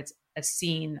is that it's a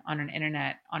scene on an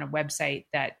internet, on a website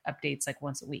that updates like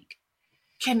once a week.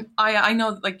 I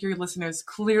know like your listeners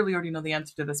clearly already know the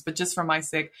answer to this, but just for my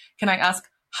sake, can I ask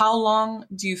how long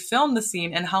do you film the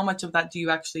scene and how much of that do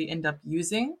you actually end up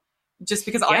using? Just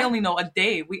because I only know a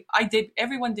day.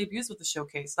 Everyone debuts with the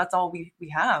showcase. That's all we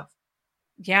have.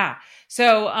 Yeah.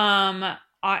 So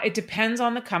it depends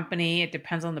on the company. It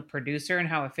depends on the producer and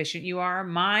how efficient you are.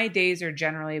 My days are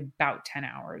generally about 10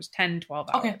 hours, 10, 12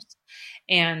 hours.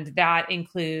 And that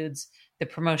includes the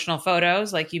promotional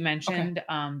photos, like you mentioned,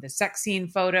 the sex scene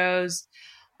photos,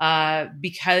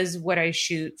 because what I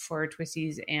shoot for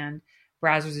Twisties and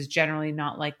Brazzers is generally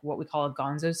not like what we call a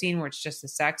gonzo scene where it's just the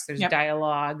sex. There's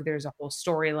dialogue, there's a whole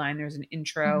storyline, there's an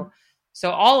intro.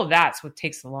 So all of that's what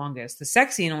takes the longest. The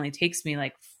sex scene only takes me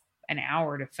like an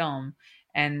hour to film,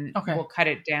 and we'll cut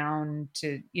it down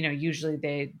to, you know, usually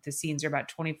the scenes are about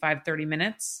 25, 30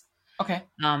 minutes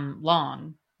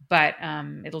long, but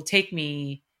it'll take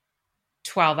me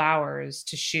 12 hours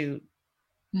to shoot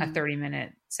a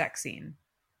 30-minute sex scene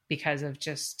because of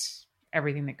just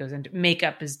everything that goes into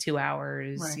makeup is 2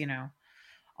 hours, you know,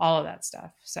 all of that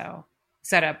stuff. So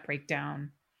setup,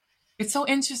 breakdown. It's so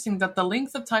interesting that the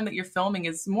length of time that you're filming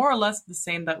is more or less the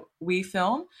same that we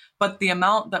film, but the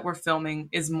amount that we're filming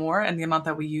is more and the amount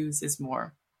that we use is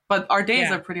more. But our days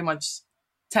are pretty much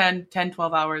 10,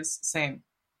 12 hours same.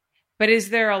 But is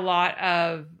there a lot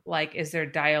of like, is there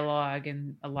dialogue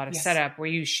and a lot of setup where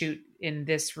you shoot in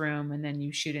this room and then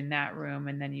you shoot in that room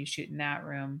and then you shoot in that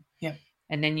room? Yeah.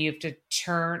 And then you have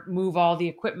to move all the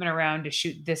equipment around to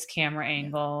shoot this camera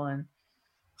angle and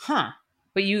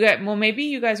but maybe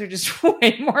you guys are just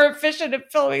way more efficient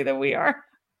at filming than we are.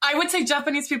 I would say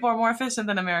Japanese people are more efficient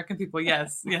than American people.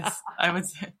 Yes. I would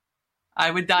say.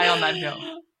 I would die on that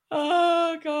hill.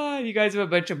 Oh God. You guys have a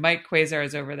bunch of Mike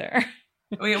Quasars over there.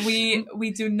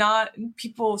 We do not,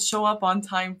 people show up on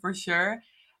time for sure.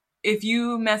 If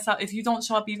you mess up, if you don't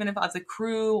show up, even if as a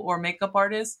crew or makeup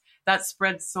artist, that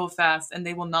spreads so fast and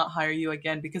they will not hire you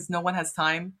again because no one has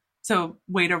time to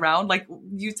wait around. Like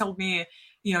you told me,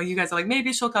 you know, you guys are like,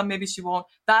 maybe she'll come, maybe she won't.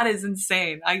 That is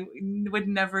insane. I would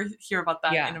never hear about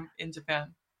that in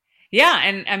Japan. Yeah.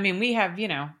 And I mean, we have, you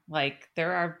know, like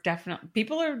there are definitely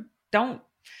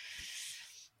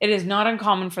it is not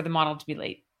uncommon for the model to be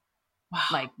late. Wow.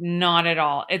 Like not at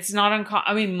all. It's not uncommon.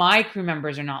 I mean, my crew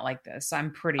members are not like this.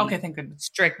 I'm pretty thank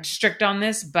goodness. strict on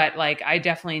this, but like, I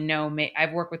definitely know,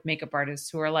 I've worked with makeup artists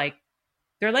who are like,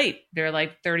 they're late. They're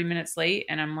like 30 minutes late.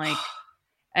 And I'm like,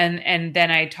 and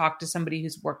then I talk to somebody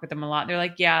who's worked with them a lot. They're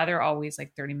like, yeah, they're always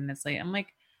like 30 minutes late. I'm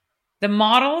like, the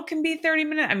model can be 30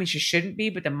 minutes. I mean, she shouldn't be,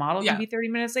 but the model can be 30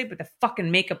 minutes late, but the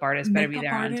fucking makeup artist better be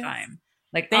there on time.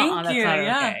 Like, that's not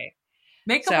okay.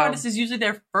 Makeup artist is usually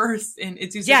there first, and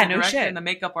it's usually the director and the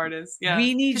makeup artist. Yeah,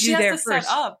 we need you there first.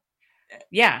 Set up.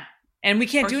 Yeah, and we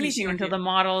can't do anything until the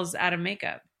model's out of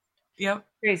makeup. Yep,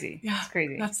 crazy. Yeah, it's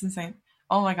crazy. That's insane.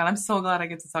 Oh my God, I'm so glad I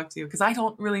get to talk to you because I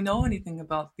don't really know anything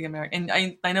about the American.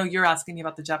 And I know you're asking me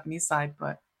about the Japanese side,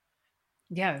 but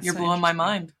you're blowing my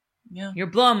mind. Yeah, you're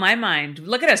blowing my mind.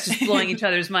 Look at us just blowing each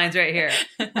other's minds right here.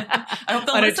 I hope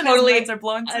the listeners' minds are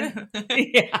blown too.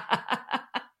 Yeah.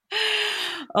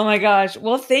 Oh my gosh.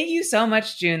 Well, thank you so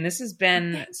much, June. This has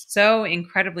been so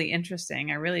incredibly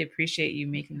interesting. I really appreciate you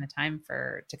making the time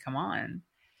to come on.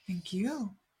 Thank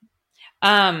you.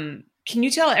 Can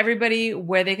you tell everybody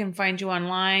where they can find you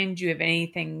online? Do you have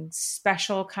anything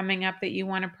special coming up that you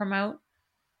want to promote?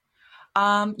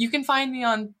 You can find me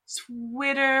on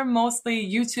Twitter,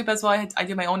 mostly YouTube as well. I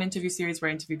do my own interview series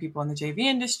where I interview people in the JV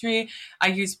industry. I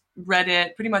use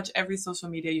Reddit, pretty much every social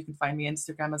media. You can find me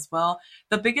Instagram as well.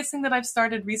 The biggest thing that I've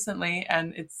started recently,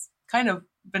 and it's kind of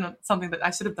been something that I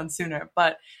should have done sooner,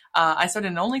 but I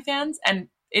started an OnlyFans and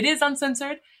it is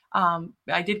uncensored.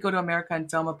 I did go to America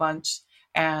and film a bunch,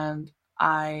 and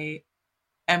I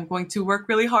am going to work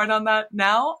really hard on that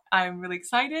now. I'm really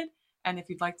excited. And if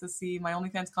you'd like to see my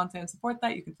OnlyFans content and support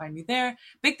that, you can find me there.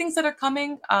 Big things that are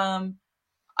coming.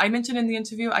 I mentioned in the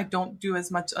interview, I don't do as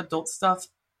much adult stuff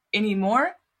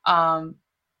anymore. Not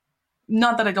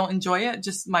that I don't enjoy it,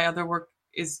 just my other work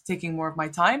is taking more of my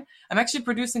time. I'm actually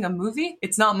producing a movie.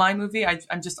 It's not my movie.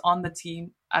 I'm just on the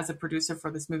team as a producer for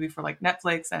this movie for like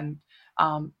Netflix, and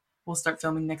we'll start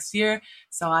filming next year.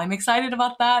 So I'm excited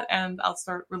about that, and I'll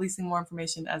start releasing more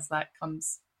information as that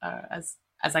comes,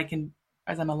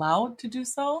 as I'm allowed to do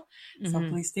so. So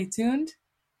please stay tuned.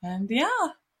 And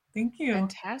thank you.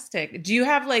 Fantastic. Do you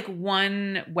have like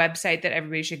one website that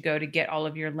everybody should go to get all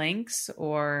of your links,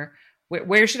 or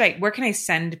where can I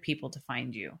send people to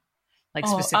find you? Like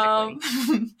specifically?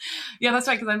 Yeah, that's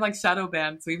right. Cause I'm like shadow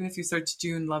banned. So even if you search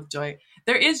June Lovejoy,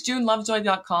 there is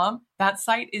JuneLovejoy.com. That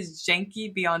site is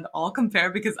janky beyond all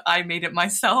compare because I made it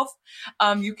myself.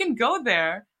 You can go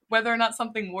there. Whether or not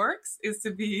something works is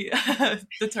to be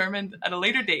determined at a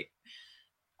later date.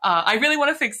 I really want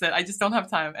to fix it. I just don't have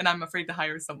time, and I'm afraid to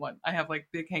hire someone. I have like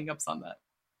big hangups on that.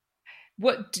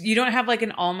 What, you don't have like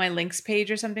an all my links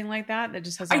page or something like that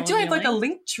just has? I do have like a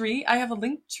link tree. I have a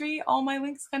link tree, all my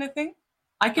links kind of thing.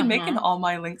 I can make an all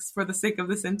my links for the sake of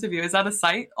this interview. Is that a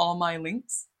site? All my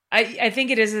links. I think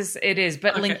it is. It is,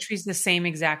 but okay. Linktree is the same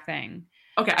exact thing.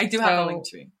 Okay, I do have a link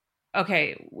tree.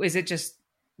 Okay. Is it just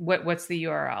what's the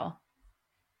URL?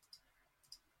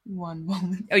 One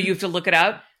moment. Oh, you have to look it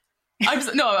up? I got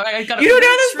it. You don't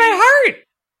know this by heart.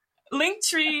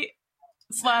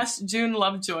 Linktree/June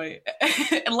Lovejoy.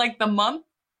 Like the month,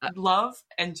 love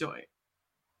and joy.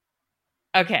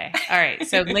 Okay. All right.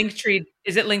 So Linktree,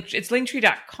 is it Link? It's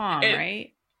linktree.com,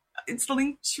 right? It's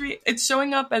Linktree. It's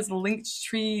showing up as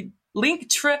Linktree.ee.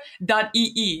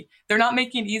 They're not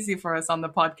making it easy for us on the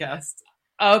podcast.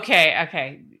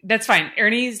 Okay. That's fine.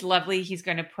 Ernie's lovely. He's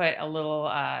going to put a little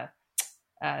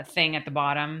thing at the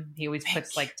bottom. He always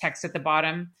puts like text at the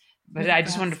bottom, but I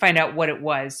just wanted to find out what it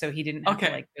was, so he didn't have to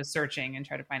like go searching and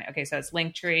try to find it. Okay, so it's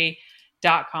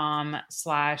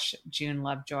linktree.com/June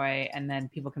Lovejoy, and then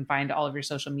people can find all of your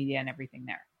social media and everything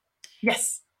there.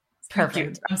 Yes.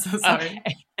 Perfect. I'm so sorry.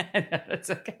 Okay. No,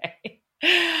 that's okay.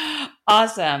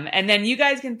 Awesome. And then you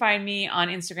guys can find me on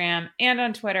Instagram and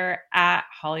on Twitter at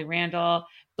Holly Randall.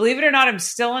 Believe it or not, I'm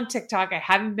still on TikTok. I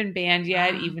haven't been banned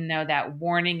yet, even though that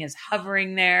warning is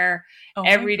hovering there.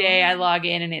 Every day I log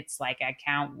in and it's like,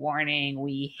 account warning,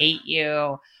 we hate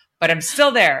you, but I'm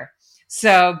still there.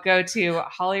 So go to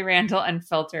Holly Randall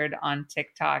Unfiltered on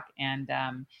TikTok, and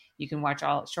you can watch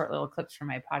all short little clips from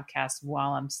my podcast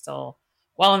while I'm still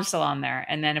on there.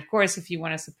 And then, of course, if you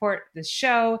want to support the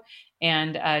show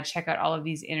and check out all of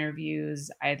these interviews,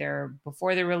 either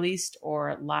before they're released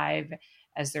or live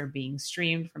as they're being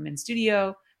streamed from in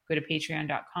studio, go to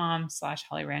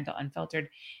patreon.com/Holly Randall Unfiltered.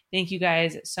 Thank you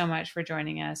guys so much for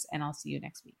joining us, and I'll see you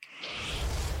next week.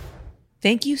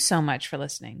 Thank you so much for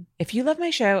listening. If you love my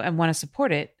show and want to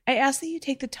support it, I ask that you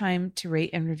take the time to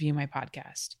rate and review my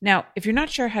podcast. Now, if you're not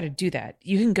sure how to do that,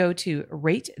 you can go to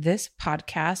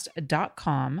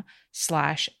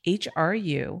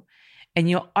ratethispodcast.com/HRU, and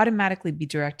you'll automatically be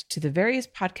directed to the various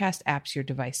podcast apps your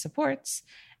device supports,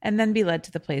 and then be led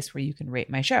to the place where you can rate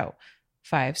my show.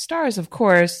 5 stars, of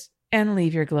course, and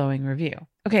leave your glowing review.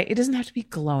 Okay, it doesn't have to be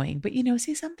glowing, but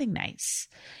say something nice.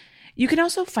 You can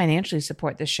also financially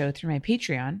support this show through my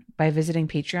Patreon by visiting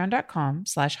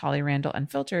patreon.com/Holly Randall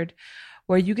Unfiltered,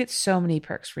 where you get so many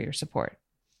perks for your support.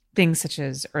 Things such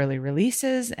as early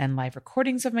releases and live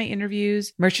recordings of my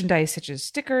interviews, merchandise such as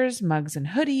stickers, mugs, and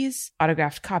hoodies,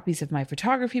 autographed copies of my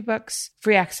photography books,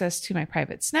 free access to my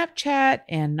private Snapchat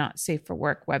and not safe for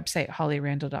work website,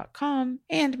 hollyrandall.com,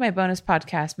 and my bonus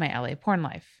podcast, My LA Porn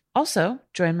Life. Also,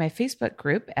 join my Facebook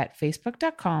group at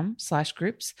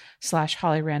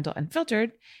facebook.com/groups/Holly Randall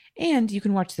Unfiltered, and you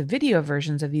can watch the video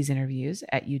versions of these interviews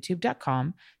at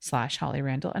youtube.com/Holly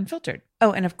Randall Unfiltered.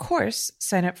 Oh, and of course,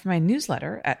 sign up for my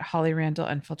newsletter at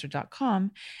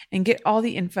hollyrandallunfiltered.com and get all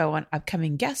the info on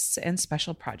upcoming guests and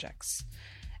special projects.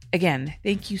 Again,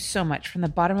 thank you so much from the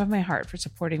bottom of my heart for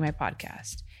supporting my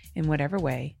podcast in whatever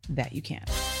way that you can.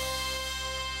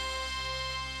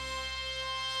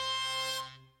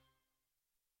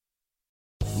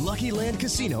 Lucky Land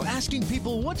Casino, asking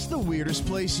people, what's the weirdest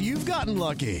place you've gotten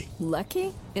lucky?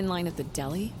 Lucky? In line at the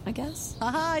deli, I guess?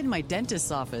 Aha, in my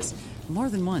dentist's office. More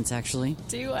than once, actually.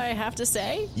 Do I have to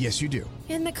say? Yes, you do.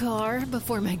 In the car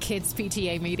before my kids'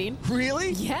 PTA meeting.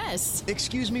 Really? Yes.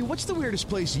 Excuse me, what's the weirdest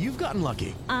place you've gotten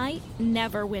lucky? I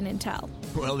never win and tell.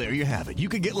 Well, there you have it. You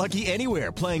can get lucky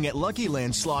anywhere, playing at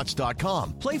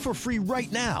LuckyLandSlots.com. Play for free right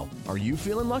now. Are you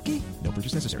feeling lucky? No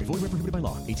purchase necessary. Void where prohibited by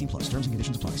law. 18+. Terms and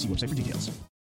conditions apply. See website for details.